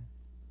 Amen.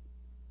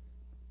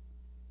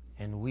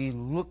 And we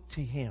look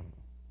to Him.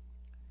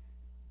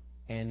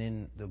 And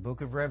in the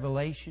book of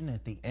Revelation,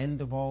 at the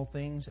end of all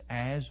things,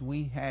 as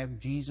we have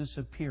Jesus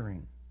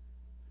appearing,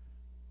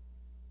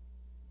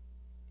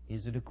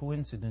 is it a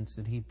coincidence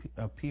that He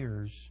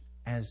appears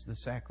as the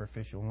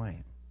sacrificial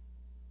lamb?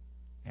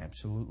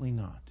 Absolutely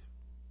not.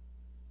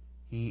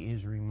 He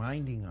is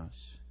reminding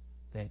us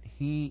that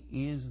He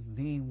is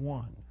the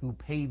one who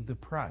paid the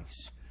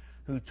price,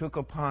 who took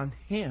upon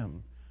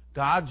Him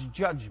God's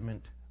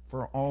judgment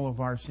for all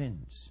of our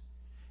sins.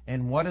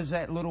 And what is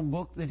that little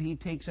book that He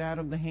takes out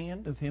of the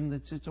hand of Him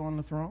that sits on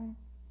the throne?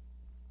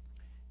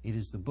 It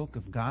is the book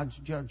of God's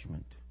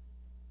judgment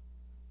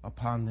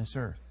upon this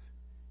earth.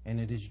 And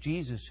it is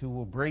Jesus who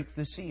will break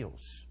the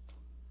seals.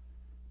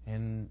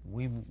 And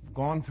we've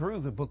gone through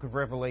the book of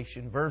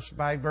Revelation verse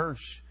by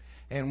verse.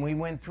 And we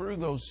went through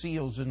those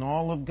seals and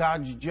all of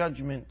God's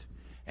judgment.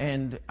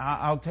 And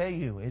I'll tell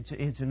you,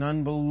 it's an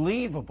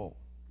unbelievable.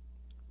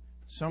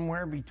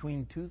 Somewhere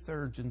between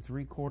 2/3 and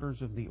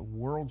 3/4 of the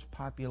world's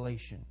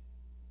population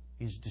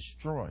is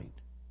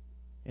destroyed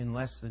in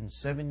less than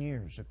 7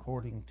 years,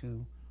 according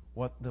to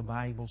what the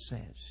Bible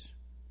says.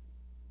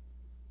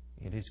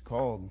 It is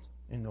called,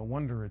 and no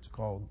wonder it's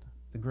called,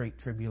 the Great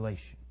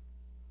Tribulation.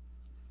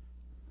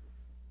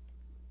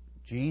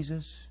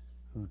 Jesus,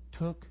 who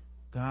took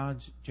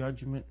God's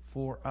judgment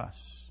for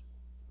us,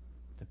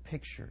 the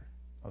picture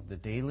of the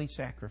daily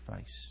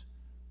sacrifice,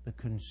 the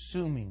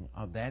consuming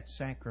of that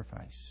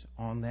sacrifice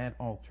on that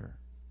altar.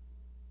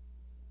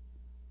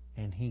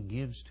 And He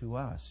gives to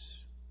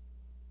us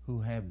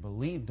who have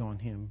believed on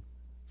Him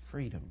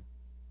freedom,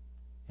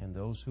 and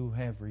those who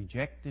have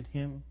rejected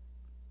Him,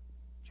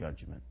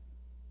 judgment.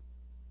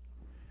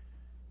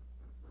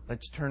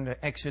 Let's turn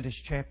to Exodus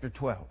chapter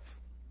 12.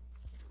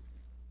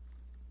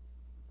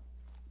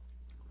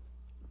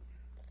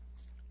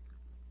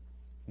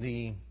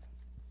 The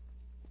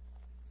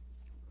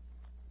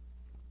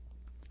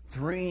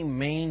 3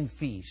 main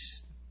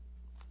feasts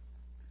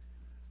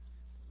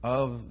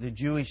of the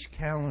Jewish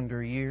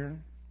calendar year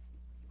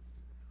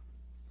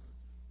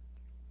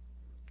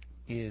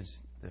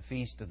is the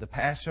Feast of the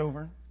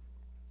Passover,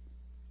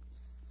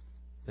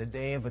 the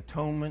Day of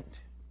Atonement,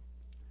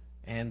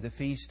 and the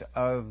Feast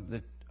of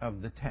the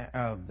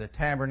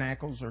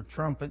Tabernacles or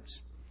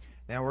Trumpets.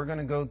 Now we're going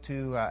to go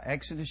to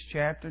Exodus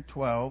chapter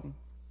 12,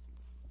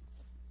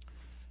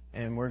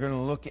 and we're going to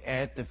look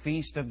at the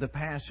Feast of the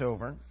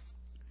Passover.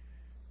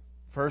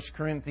 1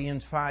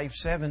 Corinthians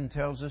 5:7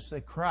 tells us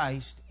that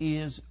Christ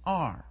is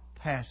our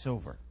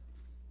Passover.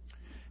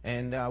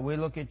 And we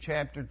look at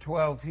chapter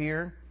 12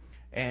 here,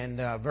 and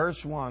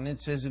verse 1, it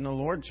says, "And the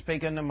Lord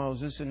spake unto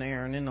Moses and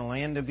Aaron in the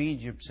land of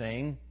Egypt,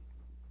 saying,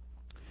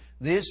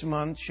 This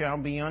month shall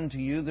be unto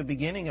you the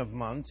beginning of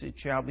months. It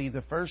shall be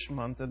the first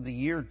month of the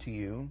year to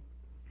you.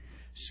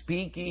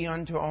 Speak ye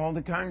unto all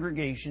the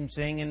congregation,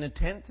 saying, In the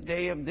 10th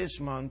day of this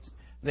month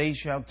they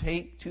shall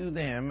take to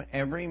them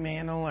every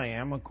man a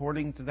lamb,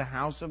 according to the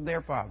house of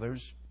their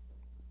fathers,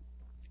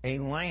 a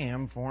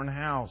lamb for an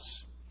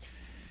house.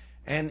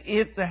 And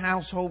if the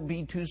household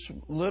be too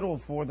little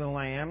for the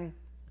lamb,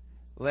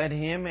 let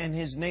him and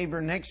his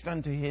neighbor next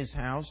unto his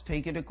house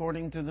take it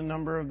according to the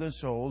number of the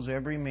souls.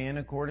 Every man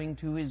according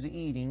to his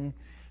eating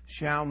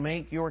shall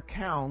make your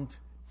count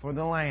for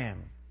the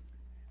lamb.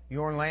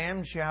 Your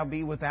lamb shall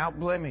be without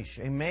blemish,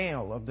 a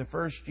male of the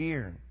first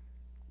year.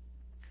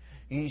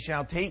 Ye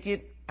shall take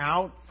it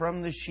out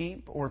from the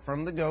sheep or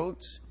from the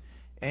goats,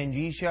 and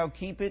ye shall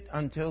keep it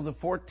until the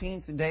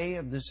 14th day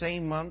of the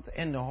same month,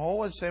 and the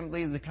whole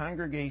assembly of the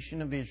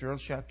congregation of Israel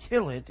shall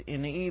kill it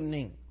in the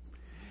evening.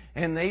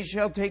 And they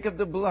shall take of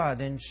the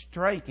blood and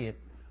strike it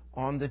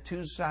on the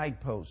two side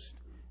posts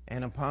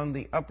and upon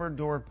the upper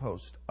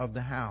doorpost of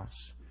the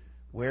house,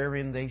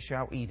 wherein they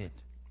shall eat it.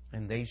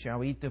 And they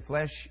shall eat the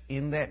flesh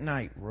in that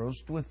night,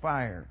 roast with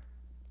fire,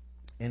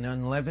 and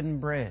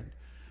unleavened bread,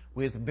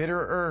 with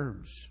bitter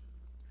herbs.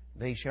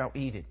 They shall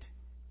eat it.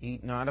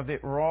 Eat not of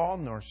it raw,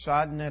 nor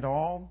sodden at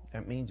all.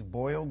 That means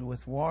boiled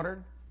with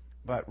water,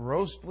 but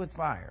roast with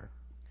fire.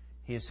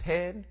 His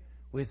head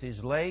with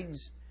his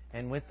legs,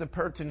 and with the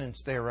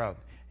purtenance thereof.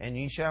 And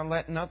ye shall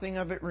let nothing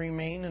of it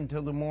remain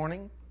until the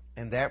morning,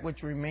 and that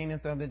which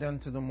remaineth of it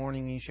unto the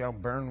morning ye shall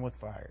burn with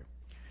fire.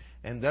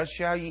 And thus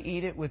shall ye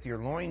eat it with your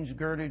loins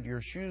girded,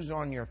 your shoes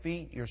on your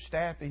feet, your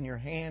staff in your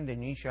hand,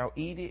 and ye shall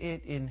eat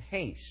it in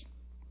haste.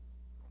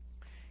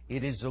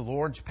 It is the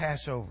Lord's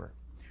Passover.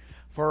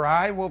 For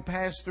I will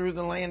pass through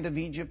the land of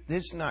Egypt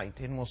this night,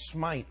 and will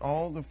smite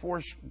all the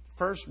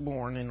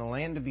firstborn in the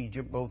land of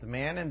Egypt, both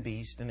man and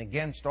beast, and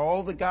against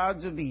all the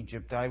gods of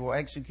Egypt I will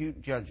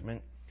execute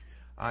judgment.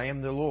 I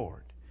am the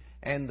Lord.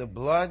 And the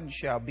blood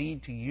shall be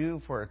to you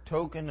for a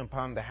token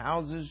upon the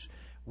houses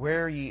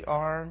where ye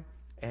are.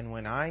 And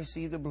when I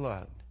see the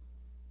blood,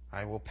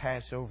 I will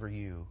pass over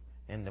you,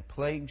 and the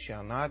plague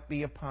shall not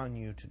be upon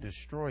you to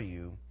destroy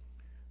you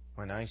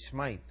when I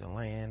smite the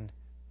land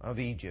of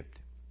Egypt.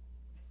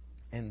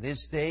 And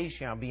this day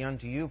shall be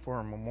unto you for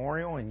a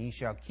memorial, and ye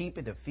shall keep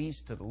it a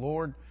feast to the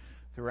Lord.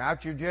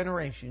 Throughout your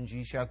generations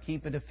ye shall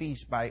keep it a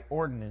feast by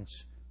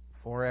ordinance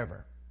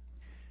forever."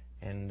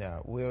 And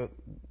we'll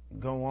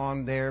go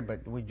on there,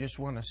 but we just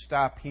want to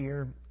stop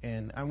here.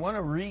 And I want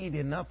to read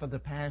enough of the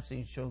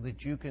passage so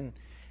that you can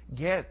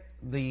get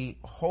the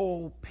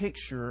whole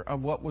picture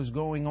of what was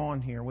going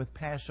on here with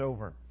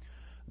Passover.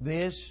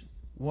 This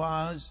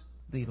was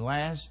the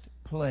last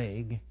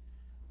plague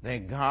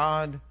that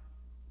God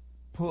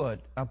put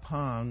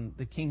upon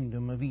the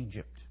kingdom of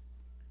Egypt.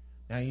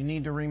 Now you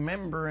need to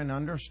remember and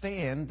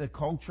understand the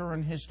culture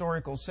and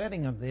historical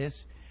setting of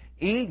this.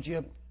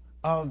 Egypt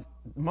of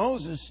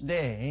Moses'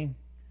 day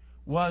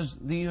was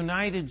the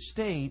United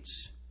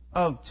States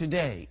of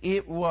today.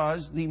 It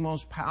was the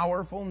most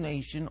powerful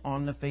nation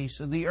on the face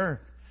of the earth.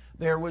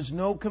 There was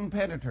no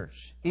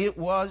competitors. It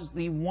was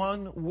the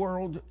one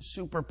world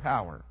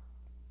superpower.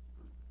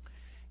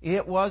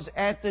 It was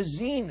at the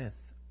zenith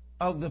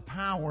of the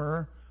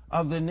power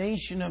of the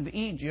nation of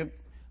Egypt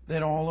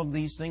that all of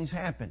these things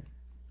happened.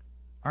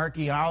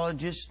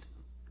 Archaeologists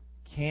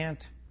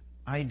can't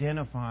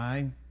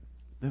identify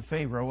the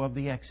Pharaoh of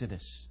the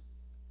Exodus.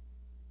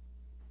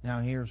 Now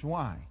here's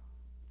why.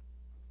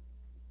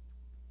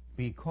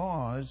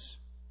 Because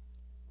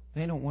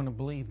they don't want to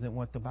believe that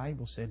what the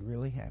Bible said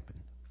really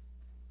happened.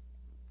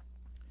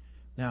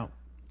 Now,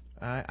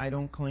 I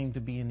don't claim to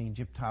be an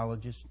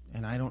Egyptologist,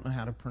 and I don't know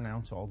how to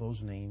pronounce all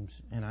those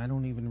names, and I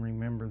don't even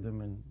remember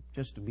them, and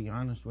just to be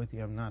honest with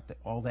you, I'm not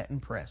all that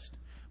impressed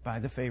by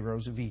the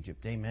pharaohs of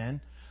Egypt,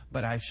 amen?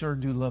 But I sure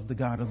do love the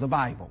God of the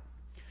Bible.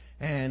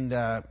 And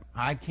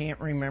I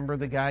can't remember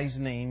the guy's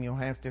name. You'll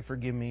have to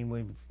forgive me.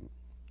 We've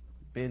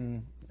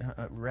been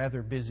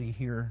rather busy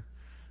here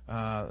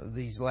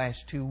these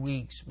last 2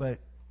 weeks, but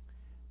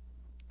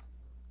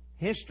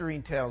history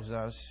tells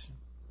us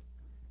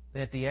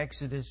that the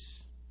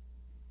Exodus,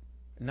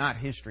 not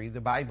history,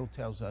 the Bible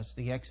tells us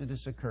the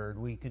Exodus occurred.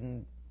 We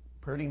can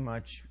pretty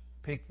much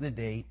pick the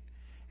date,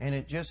 and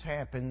it just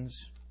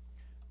happens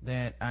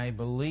that I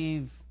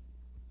believe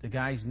The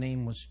guy's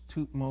name was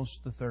Thutmose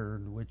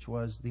III, which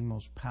was the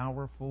most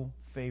powerful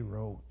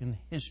pharaoh in the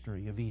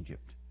history of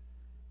Egypt.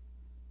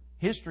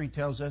 History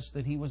tells us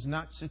that he was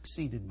not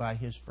succeeded by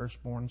his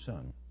firstborn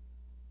son.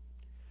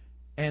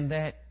 And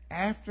that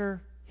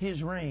after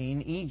his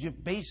reign,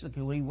 Egypt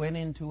basically went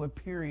into a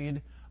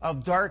period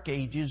of dark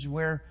ages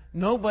where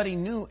nobody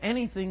knew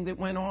anything that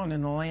went on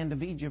in the land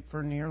of Egypt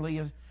for nearly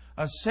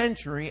a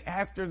century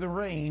after the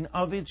reign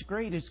of its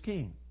greatest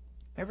king.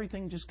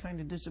 Everything just kind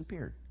of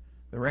disappeared.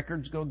 The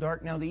records go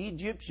dark. Now, the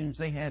Egyptians,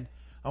 they had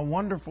a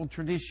wonderful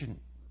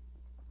tradition.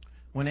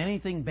 When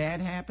anything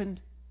bad happened,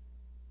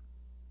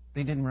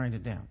 they didn't write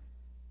it down.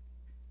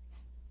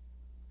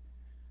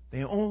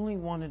 They only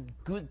wanted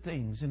good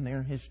things in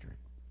their history.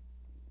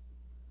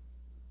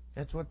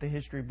 That's what the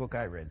history book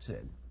I read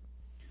said.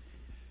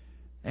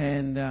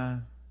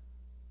 And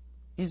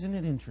isn't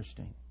it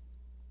interesting?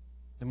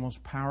 The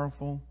most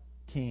powerful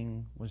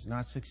king was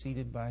not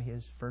succeeded by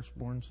his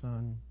firstborn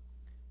son,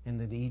 and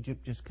that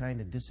Egypt just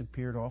kind of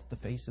disappeared off the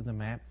face of the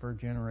map for a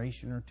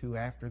generation or two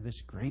after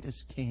this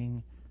greatest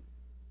king.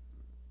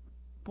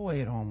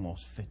 Boy, it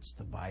almost fits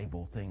the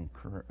Bible thing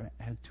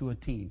to a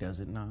T, does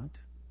it not?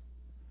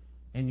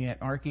 And yet,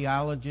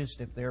 archaeologists,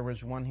 if there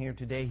was one here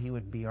today, he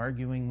would be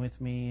arguing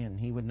with me and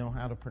he would know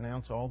how to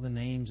pronounce all the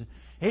names.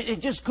 It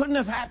just couldn't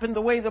have happened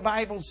the way the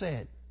Bible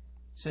said.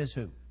 Says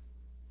who?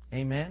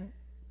 Amen?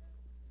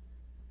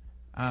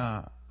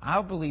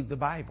 I'll believe the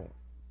Bible.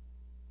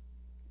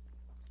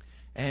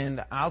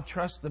 And I'll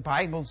trust the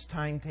Bible's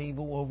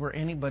timetable over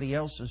anybody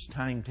else's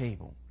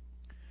timetable.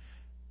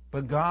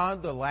 But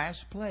God, the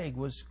last plague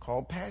was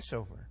called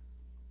Passover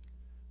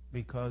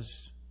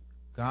because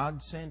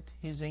God sent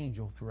His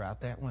angel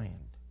throughout that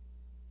land.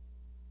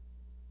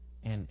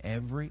 And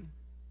every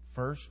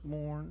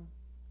firstborn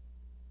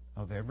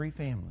of every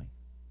family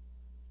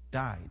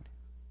died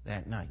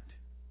that night.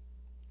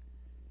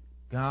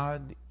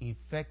 God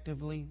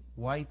effectively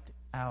wiped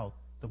out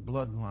the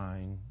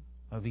bloodline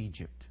of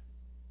Egypt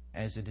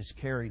as it is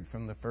carried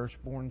from the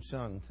firstborn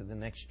son to the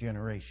next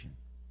generation.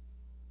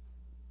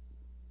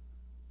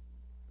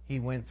 He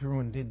went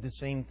through and did the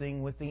same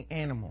thing with the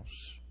animals.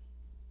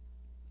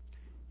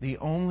 The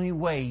only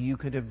way you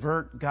could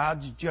avert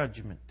God's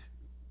judgment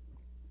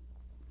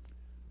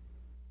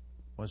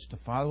was to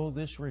follow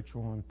this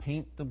ritual and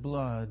paint the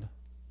blood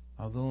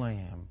of the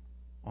lamb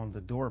on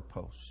the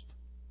doorpost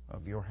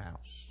of your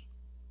house.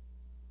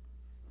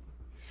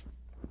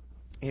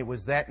 It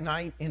was that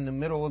night, in the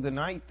middle of the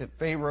night, that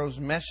Pharaoh's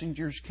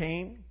messengers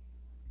came,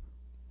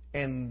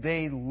 and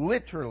they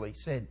literally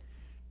said,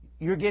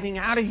 "You're getting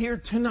out of here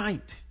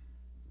tonight.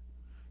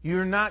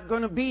 You're not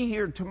going to be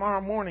here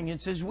tomorrow morning."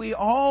 It says, "We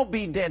all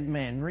be dead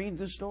men." Read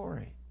the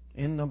story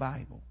in the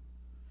Bible.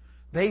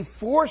 They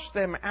forced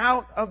them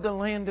out of the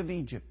land of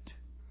Egypt.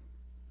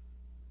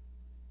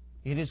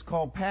 It is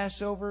called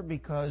Passover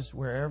because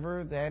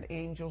wherever that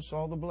angel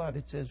saw the blood,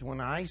 it says,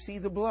 "When I see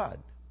the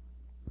blood,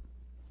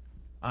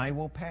 I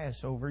will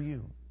pass over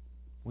you."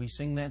 We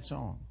sing that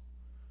song.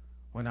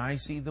 When I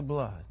see the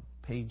blood.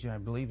 Page, I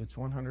believe it's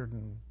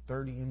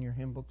 130 in your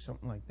hymn book,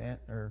 something like that,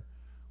 or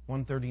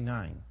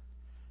 139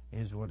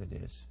 is what it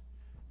is.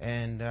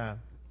 And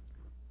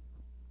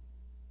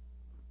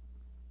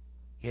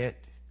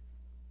yet,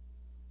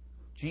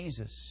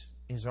 Jesus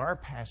is our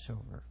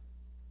Passover.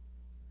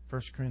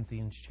 1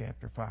 Corinthians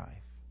chapter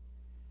 5.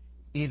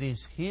 It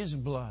is His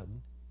blood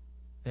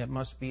that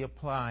must be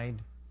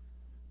applied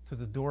to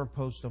the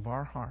doorpost of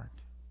our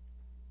heart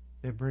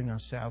that bring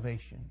us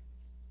salvation.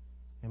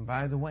 And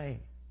by the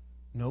way,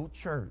 no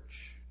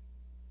church,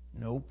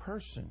 no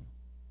person,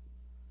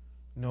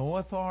 no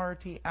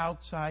authority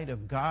outside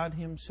of God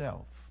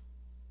Himself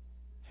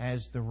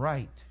has the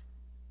right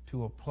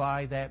to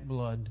apply that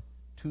blood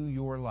to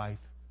your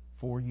life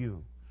for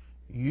you.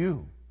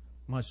 You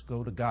must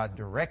go to God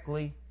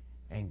directly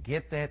and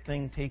get that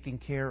thing taken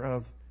care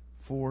of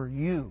for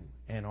you.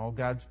 And all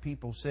God's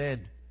people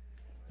said,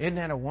 "Isn't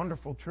that a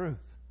wonderful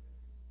truth?"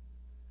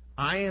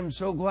 I am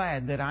so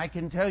glad that I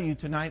can tell you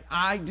tonight,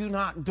 I do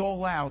not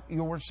dole out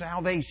your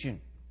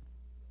salvation.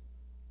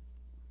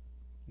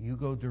 You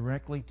go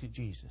directly to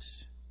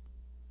Jesus.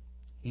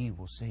 He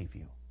will save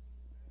you.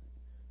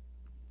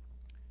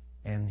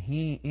 And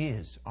He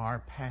is our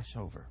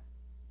Passover.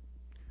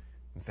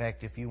 In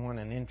fact, if you want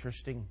an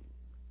interesting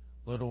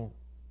little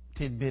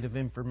tidbit of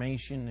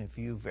information, if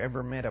you've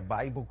ever met a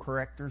Bible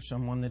corrector,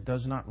 someone that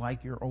does not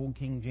like your old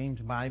King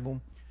James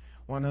Bible,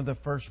 one of the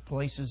first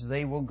places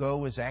they will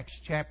go is Acts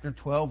chapter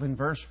 12 and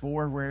verse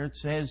 4, where it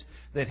says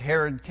that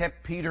Herod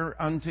kept Peter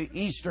unto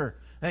Easter.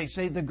 They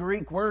say the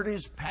Greek word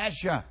is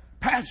Pascha,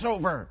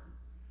 Passover.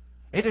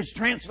 It is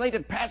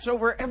translated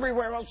Passover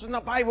everywhere else in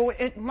the Bible.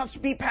 It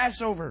must be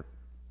Passover.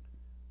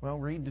 Well,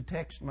 read the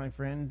text, my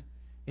friend.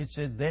 It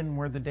said, "Then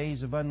were the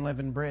days of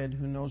unleavened bread."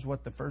 Who knows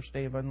what the first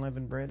day of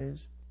unleavened bread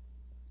is?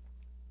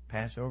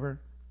 Passover.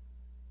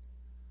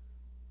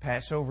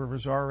 Passover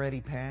was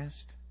already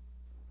past.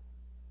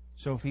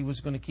 So if He was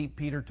going to keep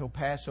Peter till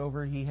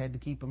Passover, He had to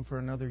keep him for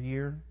another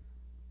year?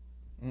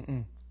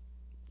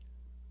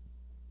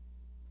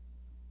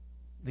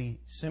 the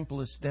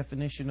simplest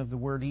definition of the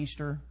word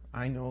Easter.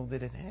 I know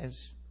that it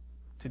has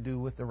to do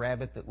with the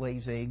rabbit that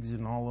lays eggs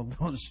and all of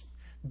those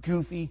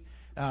goofy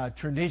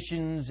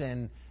traditions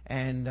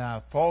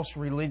and false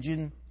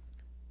religion.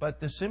 But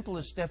the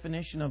simplest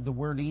definition of the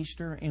word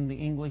Easter in the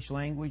English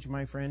language,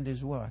 my friend,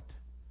 is what?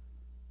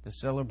 The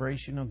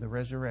celebration of the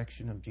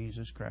resurrection of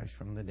Jesus Christ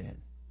from the dead.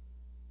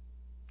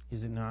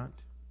 Is it not?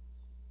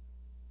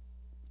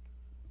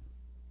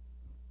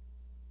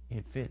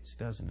 It fits,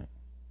 doesn't it?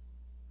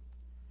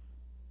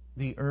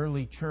 The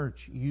early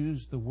church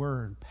used the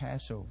word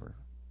Passover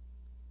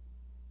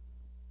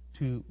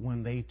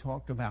when they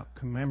talked about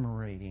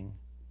commemorating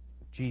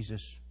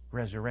Jesus'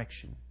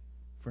 resurrection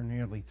for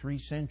nearly 3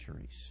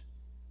 centuries.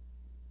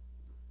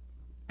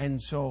 And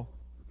so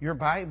your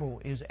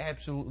Bible is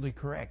absolutely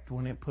correct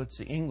when it puts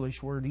the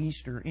English word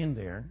Easter in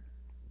there,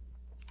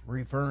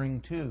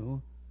 referring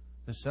to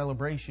the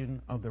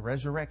celebration of the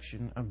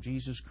resurrection of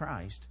Jesus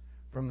Christ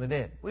from the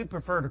dead. We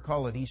prefer to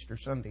call it Easter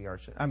Sunday,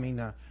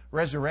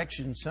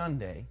 Resurrection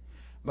Sunday,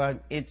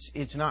 but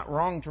it's not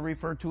wrong to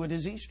refer to it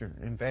as Easter.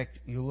 In fact,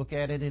 you look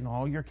at it in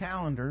all your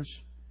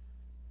calendars,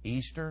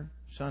 Easter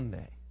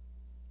Sunday.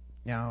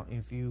 Now,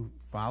 if you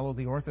follow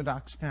the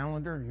Orthodox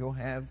calendar, you'll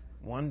have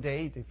one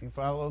date. If you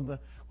follow the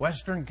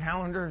Western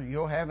calendar,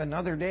 you'll have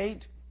another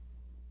date.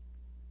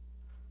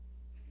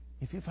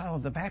 If you follow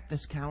the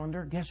Baptist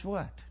calendar, guess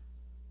what?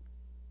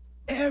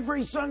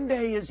 Every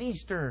Sunday is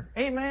Easter.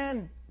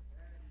 Amen?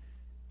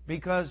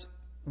 Because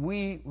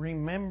we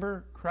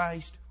remember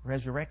Christ's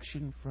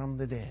resurrection from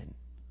the dead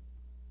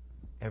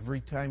every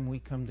time we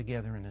come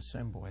together and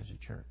assemble as a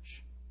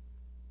church.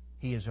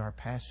 He is our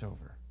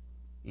Passover.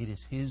 It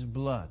is His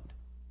blood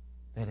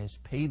that has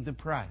paid the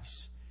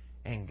price.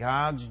 And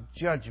God's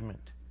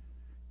judgment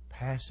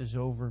passes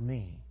over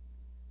me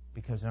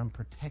because I'm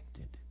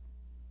protected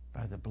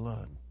by the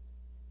blood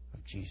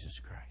of Jesus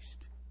Christ.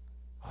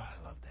 Oh,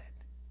 I love that.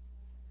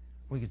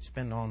 We could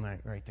spend all night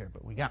right there,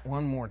 but we got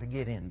one more to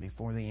get in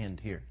before the end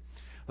here.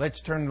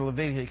 Let's turn to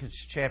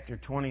Leviticus chapter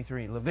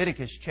 23.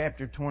 Leviticus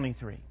chapter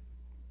 23.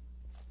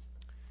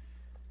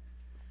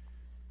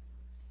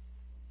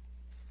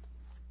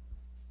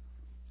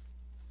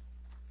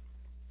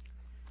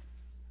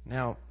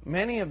 Now,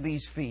 many of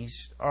these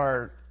feasts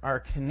are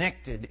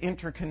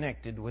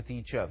interconnected with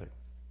each other.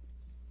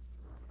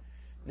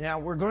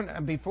 Now,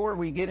 before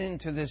we get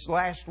into this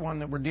last one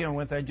that we're dealing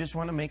with, I just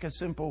want to make a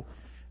simple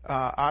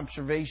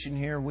observation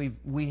here.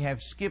 We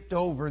have skipped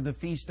over the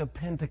Feast of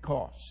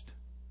Pentecost.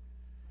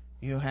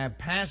 You have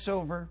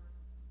Passover,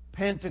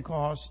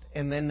 Pentecost,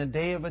 and then the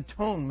Day of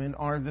Atonement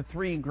are the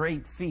 3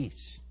 great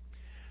feasts.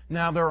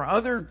 Now, there are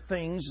other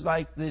things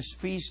like this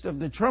Feast of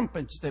the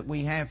Trumpets that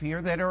we have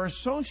here that are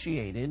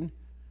associated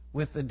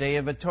with the Day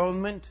of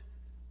Atonement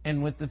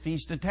and with the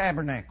Feast of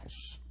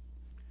Tabernacles.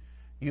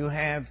 You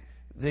have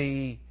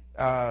the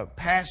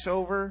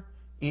Passover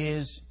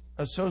is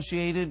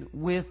associated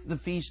with the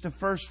Feast of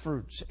First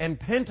Fruits. And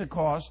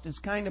Pentecost is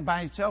kind of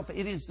by itself.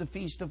 It is the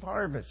Feast of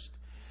Harvest.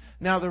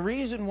 Now, the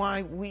reason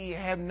why we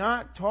have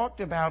not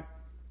talked about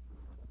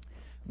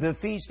the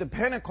Feast of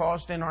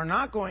Pentecost and are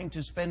not going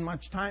to spend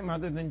much time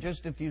other than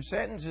just a few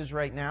sentences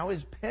right now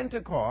is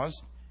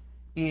Pentecost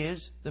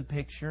is the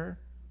picture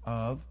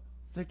of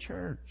the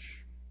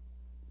church.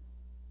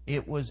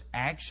 It was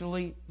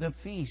actually the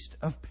Feast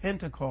of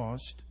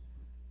Pentecost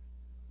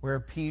where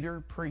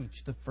Peter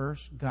preached the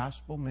first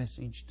gospel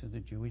message to the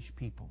Jewish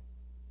people.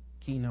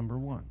 Key number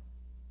 1.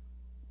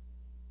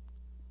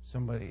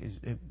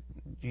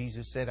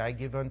 Jesus said, I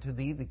give unto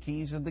thee the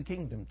keys of the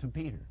kingdom, to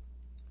Peter.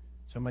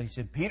 Somebody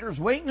said, Peter's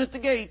waiting at the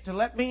gate to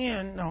let me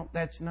in. No,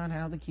 that's not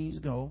how the keys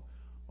go.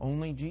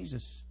 Only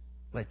Jesus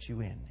lets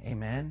you in.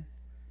 Amen?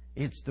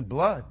 It's the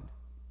blood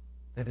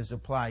that is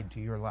applied to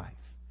your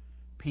life.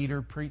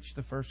 Peter preached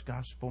the first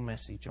gospel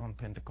message on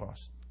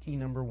Pentecost. Key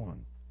number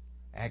 1.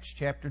 Acts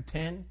chapter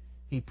 10,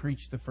 he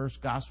preached the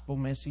first gospel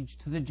message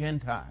to the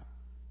Gentile.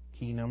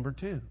 Key number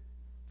 2.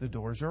 The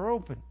doors are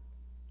open.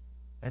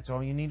 That's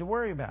all you need to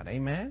worry about.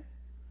 Amen?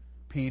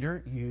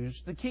 Peter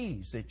used the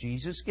keys that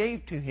Jesus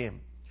gave to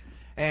him.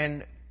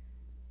 And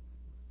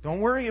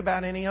don't worry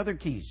about any other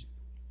keys.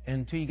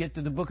 Until you get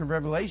to the book of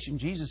Revelation,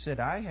 Jesus said,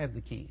 I have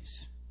the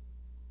keys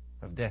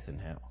of death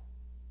and hell.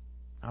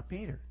 Not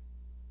Peter.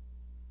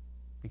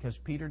 Because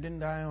Peter didn't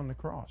die on the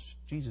cross.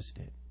 Jesus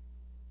did.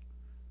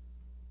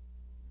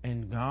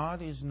 And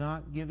God is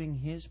not giving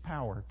His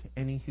power to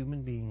any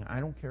human being. I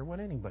don't care what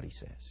anybody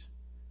says.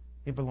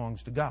 It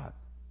belongs to God,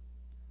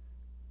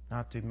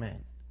 not to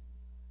men.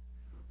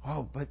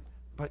 Oh, but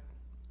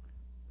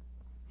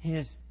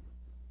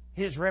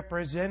His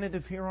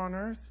representative here on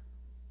earth?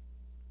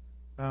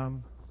 Does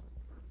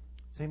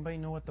anybody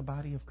know what the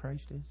body of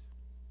Christ is?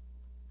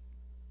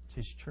 It's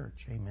His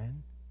church.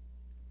 Amen?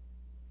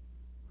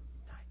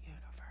 Not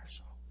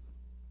universal.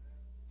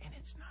 And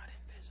it's not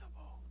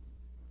invisible.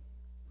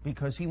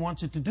 Because He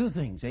wants it to do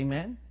things.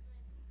 Amen?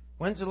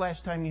 When's the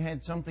last time you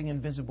had something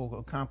invisible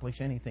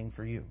accomplish anything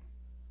for you?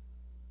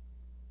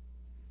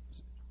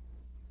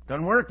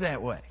 Doesn't work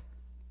that way.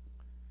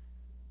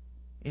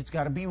 It's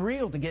got to be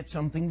real to get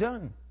something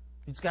done.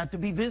 It's got to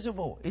be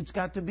visible. It's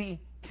got to be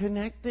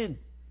connected.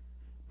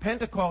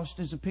 Pentecost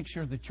is a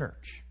picture of the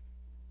church.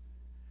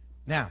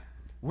 Now,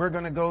 we're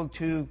going to go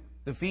to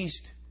the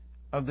Feast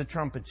of the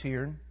Trumpets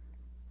here.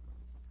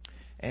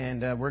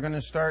 And we're going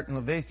to start in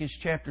Leviticus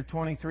chapter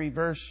 23,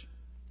 verse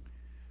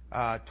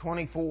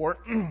 24.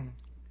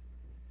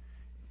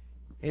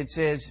 It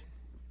says,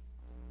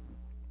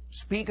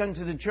 "Speak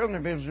unto the children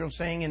of Israel,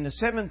 saying, in the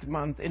 7th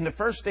month, in the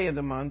 1st day of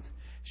the month,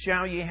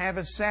 shall ye have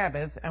a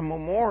Sabbath, a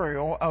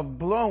memorial of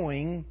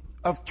blowing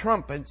of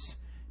trumpets,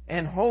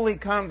 and holy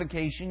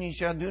convocation. Ye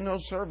shall do no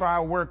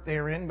servile work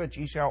therein, but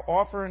ye shall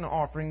offer an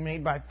offering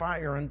made by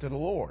fire unto the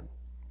Lord."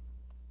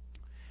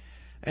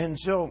 And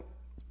so,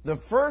 the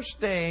 1st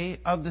day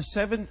of the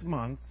 7th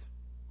month,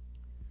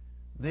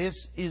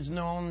 this is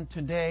known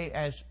today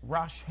as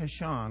Rosh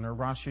Hashanah, or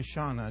Rosh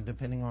Hashanah,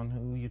 depending on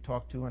who you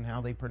talk to and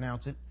how they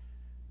pronounce it,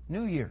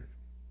 New Year.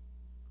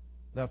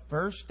 The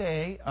 1st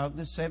day of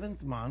the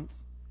 7th month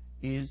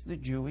is the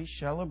Jewish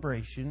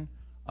celebration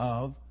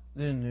of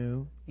the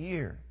New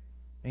Year.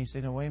 And you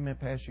say, no, wait a minute,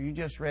 Pastor, you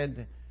just read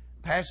that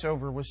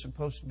Passover was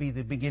supposed to be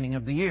the beginning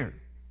of the year.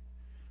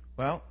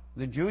 Well,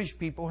 the Jewish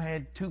people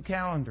had 2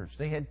 calendars.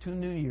 They had 2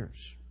 New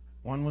Years.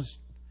 One was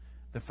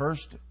the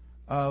 1st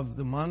of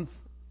the month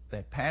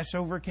that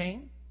Passover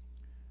came.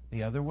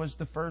 The other was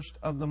the 1st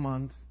of the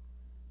month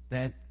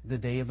that the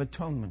Day of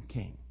Atonement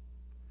came.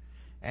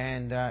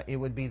 And it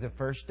would be the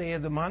 1st day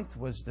of the month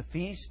was the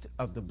Feast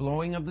of the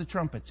Blowing of the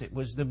Trumpets. It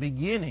was the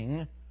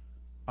beginning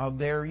of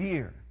their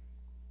year.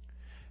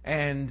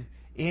 And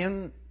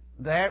in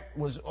that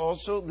was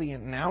also the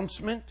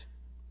announcement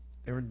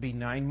there would be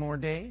 9 more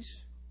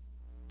days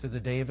to the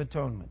Day of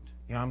Atonement,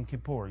 Yom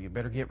Kippur. You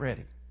better get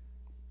ready.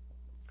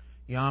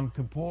 Yom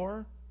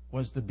Kippur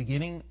was the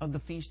beginning of the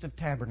Feast of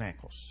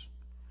Tabernacles.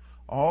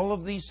 All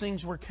of these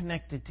things were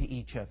connected to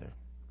each other.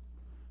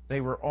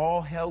 They were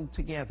all held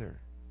together.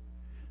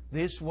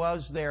 This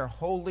was their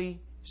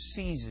holy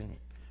season.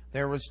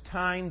 There was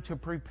time to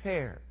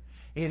prepare.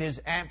 It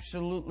is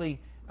absolutely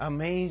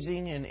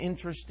amazing and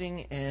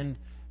interesting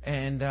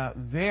and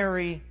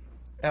very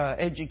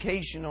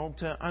educational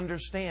to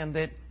understand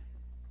that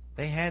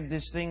they had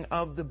this thing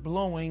of the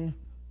blowing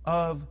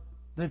of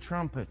the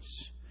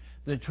trumpets.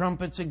 The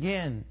trumpets,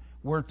 again,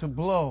 were to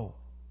blow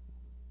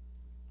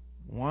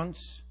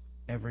once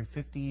every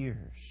 50 years.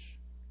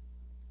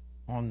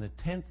 On the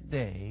 10th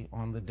day,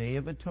 on the Day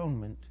of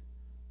Atonement,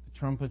 the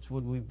trumpets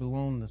would be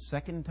blown the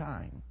 2nd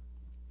time.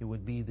 It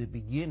would be the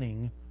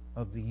beginning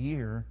of the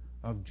year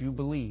of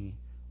Jubilee,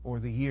 or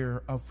the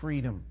year of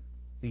freedom,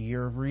 the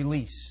year of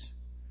release.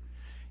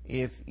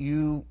 If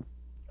you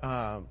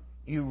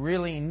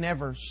really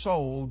never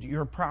sold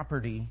your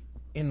property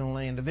in the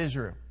land of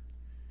Israel.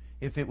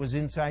 If it was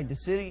inside the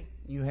city,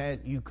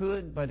 you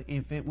could, but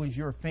if it was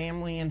your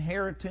family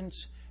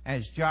inheritance,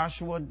 as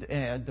Joshua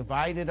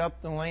divided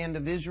up the land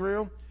of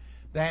Israel,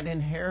 that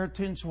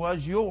inheritance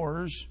was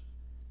yours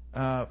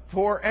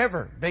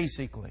forever,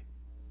 basically.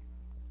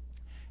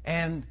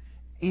 And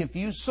if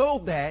you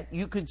sold that,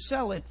 you could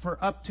sell it for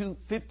up to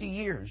 50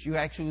 years. You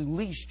actually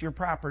leased your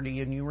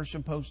property and you were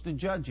supposed to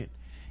judge it.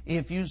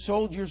 If you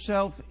sold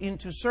yourself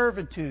into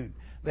servitude,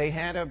 they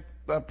had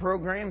a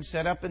program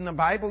set up in the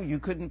Bible. You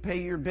couldn't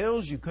pay your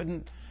bills. You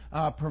couldn't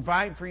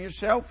provide for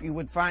yourself. You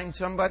would find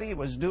somebody who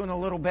was doing a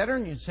little better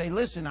and you'd say,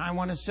 listen, I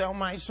want to sell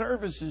my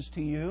services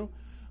to you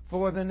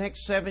for the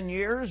next 7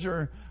 years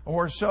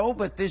or so.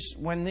 But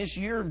when this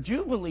year of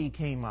Jubilee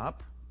came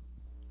up,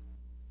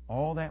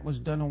 all that was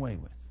done away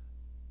with.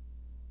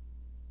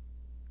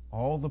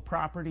 All the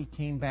property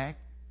came back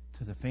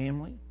to the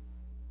family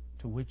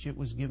to which it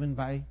was given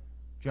by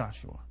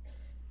Joshua.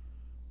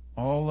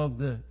 All of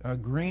the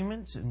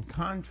agreements and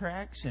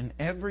contracts and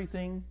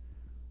everything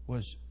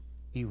was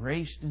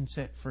erased and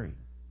set free.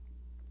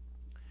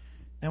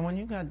 Now, when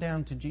you got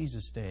down to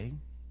Jesus' day,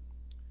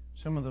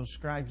 some of those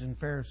scribes and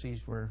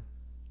Pharisees were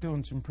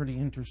doing some pretty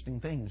interesting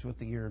things with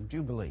the year of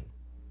Jubilee.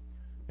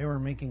 They were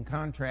making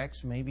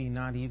contracts, maybe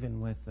not even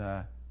with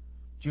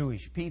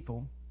Jewish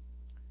people.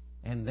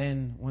 And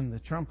then when the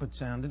trumpet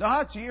sounded,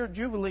 it's a year of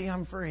Jubilee,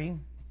 I'm free.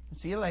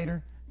 See you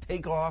later.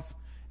 Take off.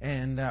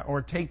 And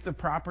or take the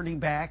property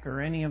back or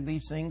any of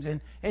these things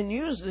and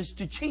use this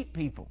to cheat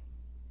people.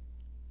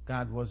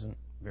 God wasn't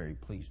very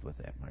pleased with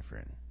that, my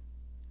friend.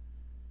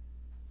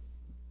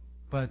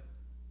 But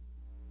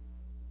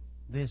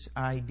this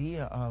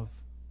idea of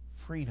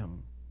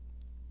freedom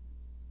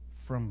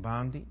from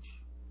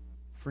bondage,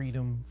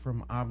 freedom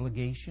from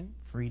obligation,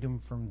 freedom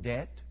from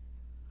debt,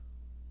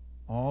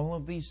 all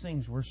of these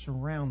things were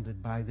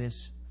surrounded by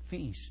this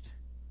feast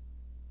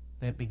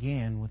that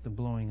began with the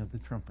blowing of the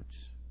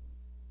trumpets.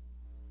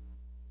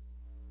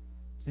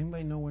 Does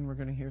anybody know when we're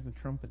going to hear the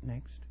trumpet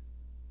next?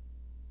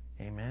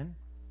 Amen.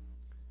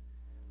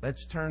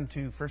 Let's turn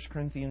to 1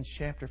 Corinthians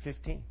chapter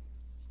 15.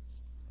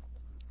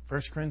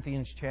 1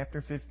 Corinthians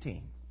chapter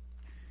 15.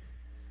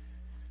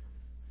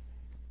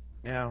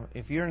 Now,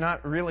 if you're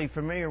not really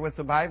familiar with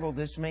the Bible,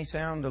 this may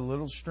sound a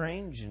little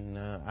strange, and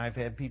I've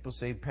had people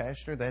say,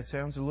 Pastor, that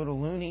sounds a little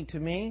loony to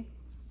me.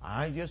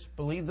 I just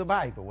believe the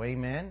Bible,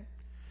 amen?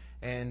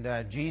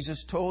 And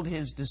Jesus told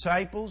His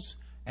disciples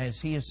as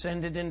He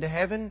ascended into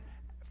heaven,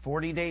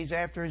 40 days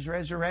after His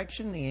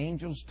resurrection, the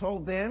angels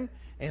told them,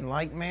 in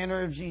like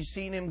manner as you've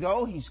seen Him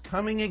go, He's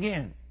coming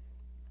again.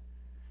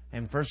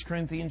 And 1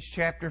 Corinthians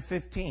chapter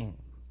 15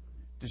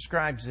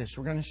 describes this.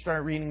 We're going to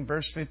start reading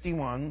verse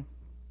 51.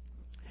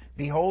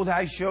 Behold,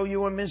 I show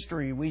you a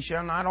mystery. We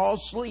shall not all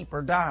sleep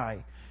or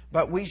die,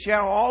 but we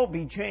shall all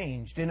be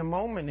changed in a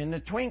moment, in the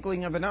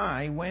twinkling of an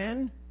eye.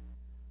 When?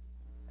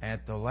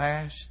 At the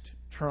last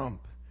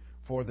trump.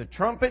 For the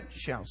trumpet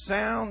shall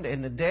sound,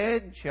 and the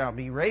dead shall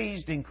be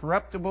raised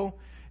incorruptible,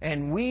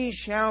 and we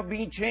shall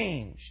be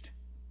changed,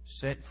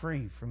 set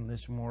free from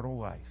this mortal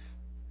life.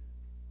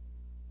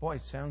 Boy,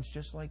 it sounds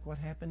just like what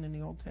happened in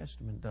the Old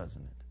Testament,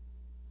 doesn't it?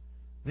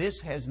 This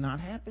has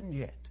not happened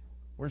yet.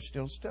 We're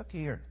still stuck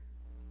here.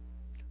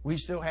 We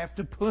still have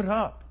to put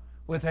up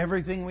with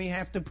everything we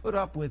have to put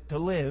up with to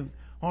live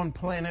on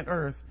planet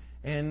Earth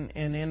and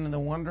in the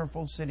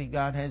wonderful city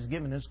God has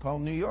given us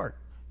called New York.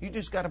 You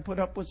just got to put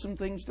up with some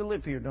things to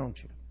live here,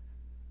 don't you?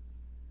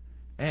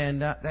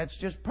 And that's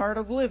just part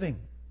of living.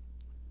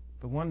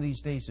 But one of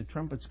these days the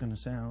trumpet's going to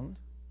sound.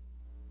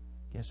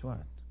 Guess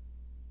what?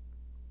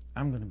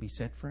 I'm going to be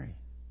set free.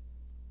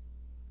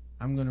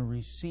 I'm going to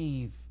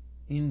receive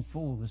in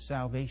full the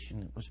salvation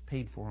that was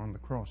paid for on the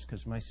cross,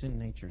 because my sin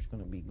nature is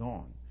going to be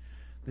gone.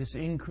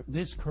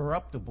 This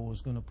corruptible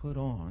is going to put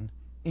on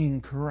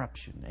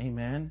incorruption.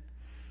 Amen?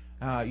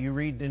 You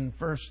read in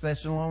 1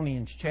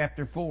 Thessalonians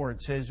chapter 4,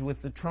 it says,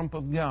 with the trump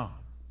of God.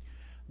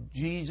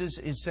 Jesus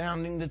is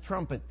sounding the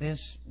trumpet.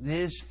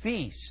 This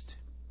feast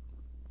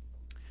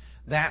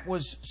that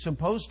was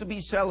supposed to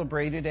be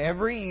celebrated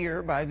every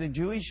year by the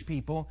Jewish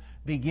people,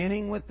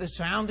 beginning with the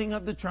sounding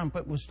of the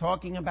trumpet, was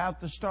talking about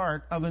the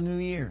start of a new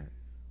year.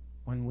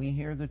 When we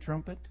hear the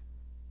trumpet,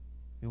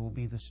 it will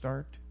be the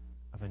start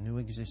of a new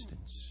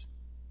existence.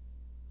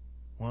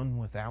 One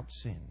without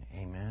sin.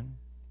 Amen?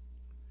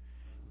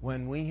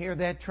 When we hear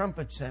that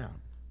trumpet sound,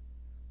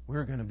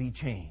 we're going to be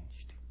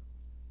changed.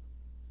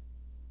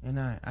 And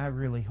I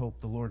really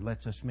hope the Lord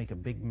lets us make a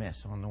big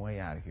mess on the way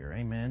out of here.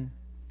 Amen?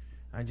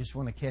 I just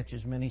want to catch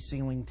as many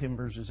ceiling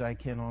timbers as I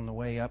can on the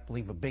way up,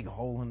 leave a big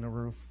hole in the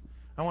roof.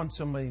 I want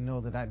somebody to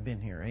know that I've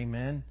been here.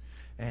 Amen?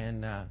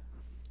 And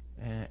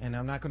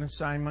I'm not going to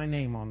sign my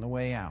name on the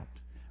way out.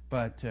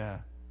 But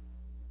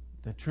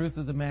the truth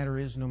of the matter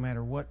is, no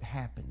matter what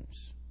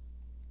happens,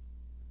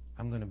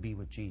 I'm going to be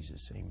with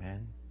Jesus.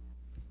 Amen?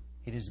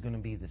 It is going to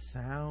be the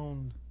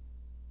sound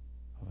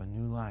of a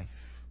new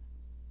life.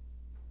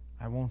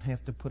 I won't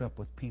have to put up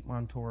with Pete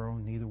Montoro,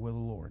 neither will the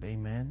Lord.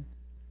 Amen?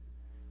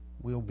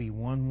 We'll be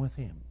one with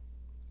Him.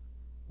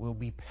 We'll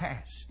be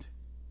past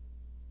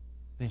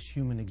this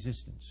human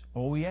existence.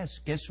 Oh yes,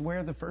 guess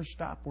where the first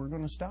stop we're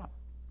going to stop?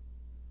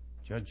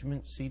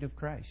 Judgment seat of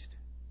Christ.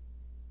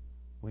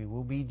 We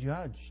will be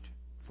judged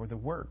for the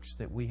works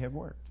that we have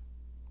worked.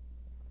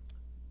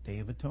 Day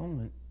of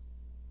Atonement.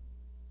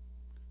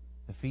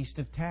 The Feast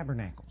of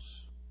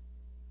Tabernacles.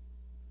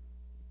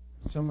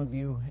 Some of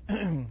you,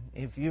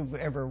 if you've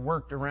ever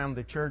worked around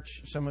the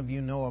church, some of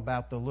you know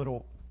about the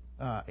little,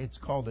 it's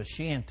called a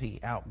shanty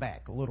out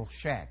back, a little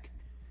shack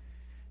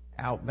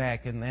out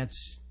back, and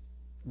that's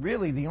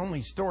really the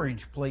only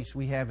storage place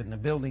we have in the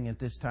building at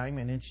this time,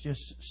 and it's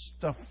just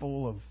stuffed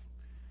full of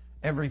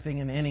everything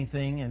and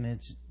anything, and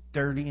it's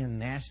dirty and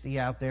nasty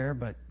out there.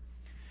 But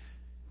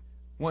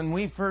when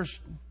we first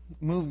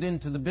moved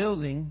into the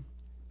building,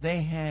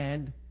 they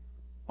had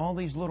all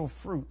these little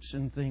fruits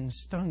and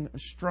things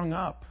strung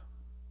up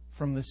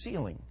from the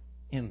ceiling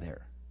in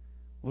there.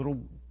 Little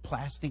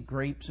plastic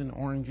grapes and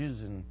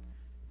oranges. And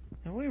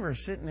we were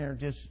sitting there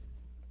just,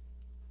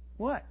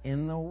 what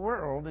in the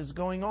world is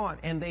going on?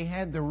 And they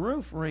had the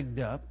roof rigged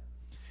up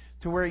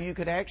to where you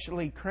could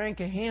actually crank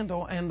a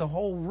handle and the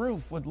whole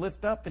roof would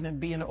lift up and it'd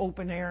be an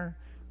open air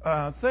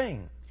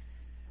thing.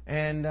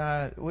 And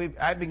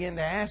I began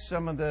to ask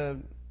some of the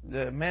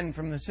men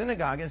from the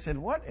synagogue. I said,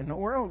 what in the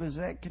world is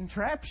that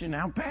contraption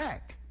out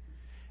back?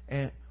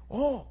 And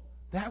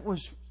that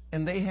was,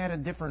 and they had a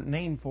different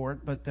name for it,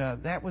 but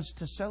that was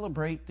to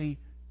celebrate the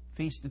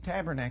Feast of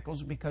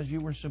Tabernacles, because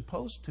you were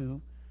supposed to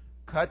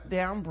cut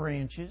down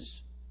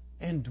branches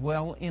and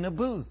dwell in a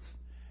booth.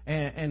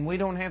 And we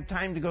don't have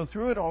time to go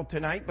through it all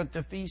tonight, but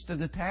the Feast of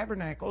the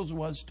Tabernacles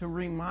was to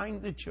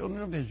remind the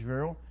children of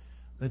Israel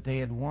that they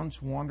had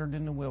once wandered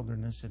in the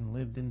wilderness and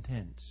lived in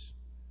tents.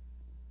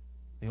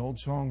 The old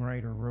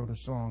songwriter wrote a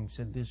song,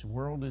 said, this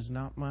world is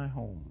not my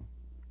home.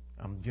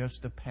 I'm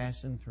just a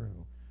passing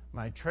through.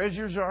 My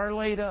treasures are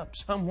laid up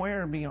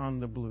somewhere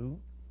beyond the blue.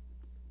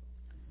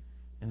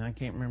 And I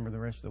can't remember the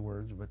rest of the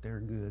words, but they're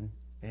good.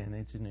 And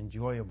it's an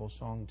enjoyable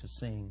song to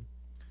sing.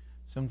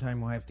 Sometime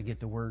we'll have to get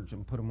the words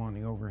and put them on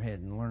the overhead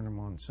and learn them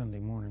on Sunday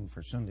morning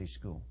for Sunday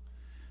school.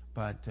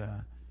 But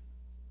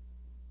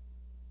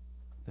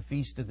the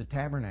Feast of the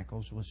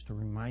Tabernacles was to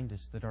remind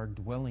us that our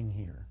dwelling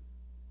here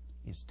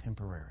is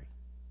temporary.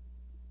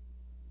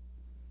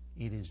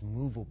 It is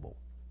movable.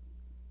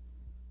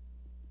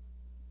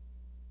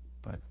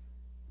 But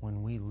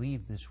when we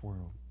leave this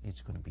world, it's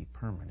going to be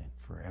permanent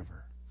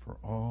forever, for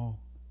all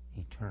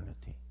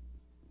eternity.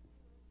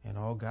 And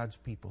all God's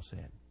people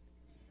said,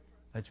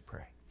 let's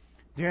pray.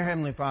 Dear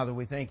Heavenly Father,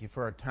 we thank you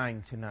for our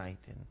time tonight.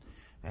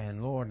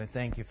 And Lord, I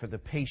thank you for the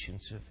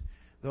patience of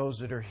those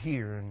that are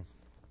here.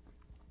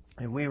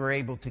 And we were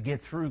able to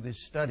get through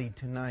this study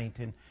tonight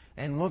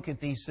and look at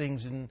these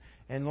things.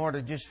 And Lord,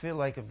 I just feel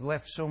like I've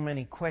left so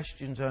many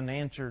questions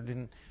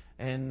unanswered.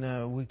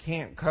 And we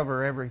can't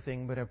cover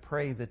everything, but I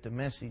pray that the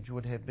message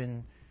would have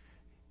been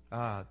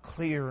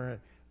clear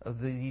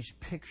of these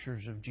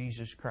pictures of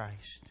Jesus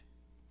Christ.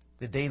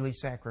 The daily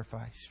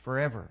sacrifice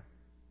forever.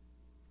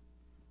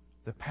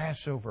 The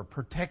Passover,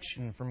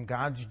 protection from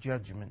God's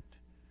judgment.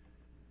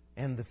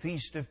 And the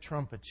Feast of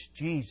Trumpets,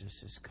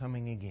 Jesus is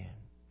coming again.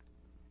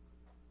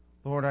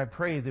 Lord, I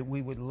pray that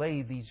we would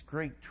lay these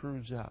great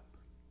truths up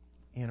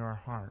in our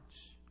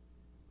hearts.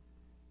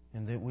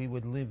 And that we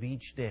would live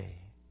each day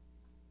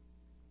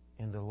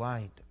in the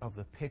light of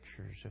the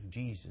pictures of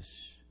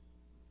Jesus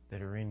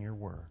that are in your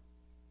Word.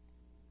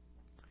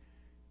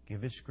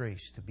 Give us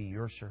grace to be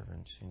your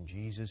servants. In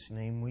Jesus'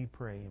 name we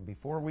pray. And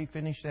before we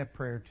finish that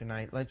prayer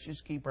tonight, let's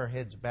just keep our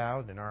heads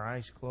bowed and our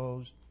eyes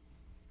closed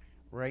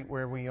right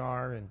where we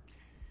are. And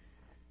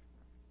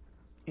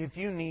if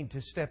you need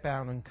to step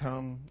out and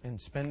come and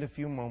spend a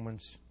few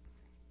moments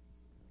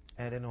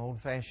at an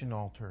old-fashioned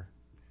altar,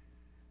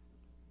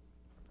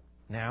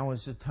 now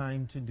is the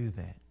time to do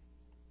that.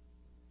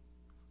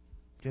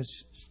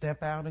 Just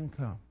step out and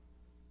come.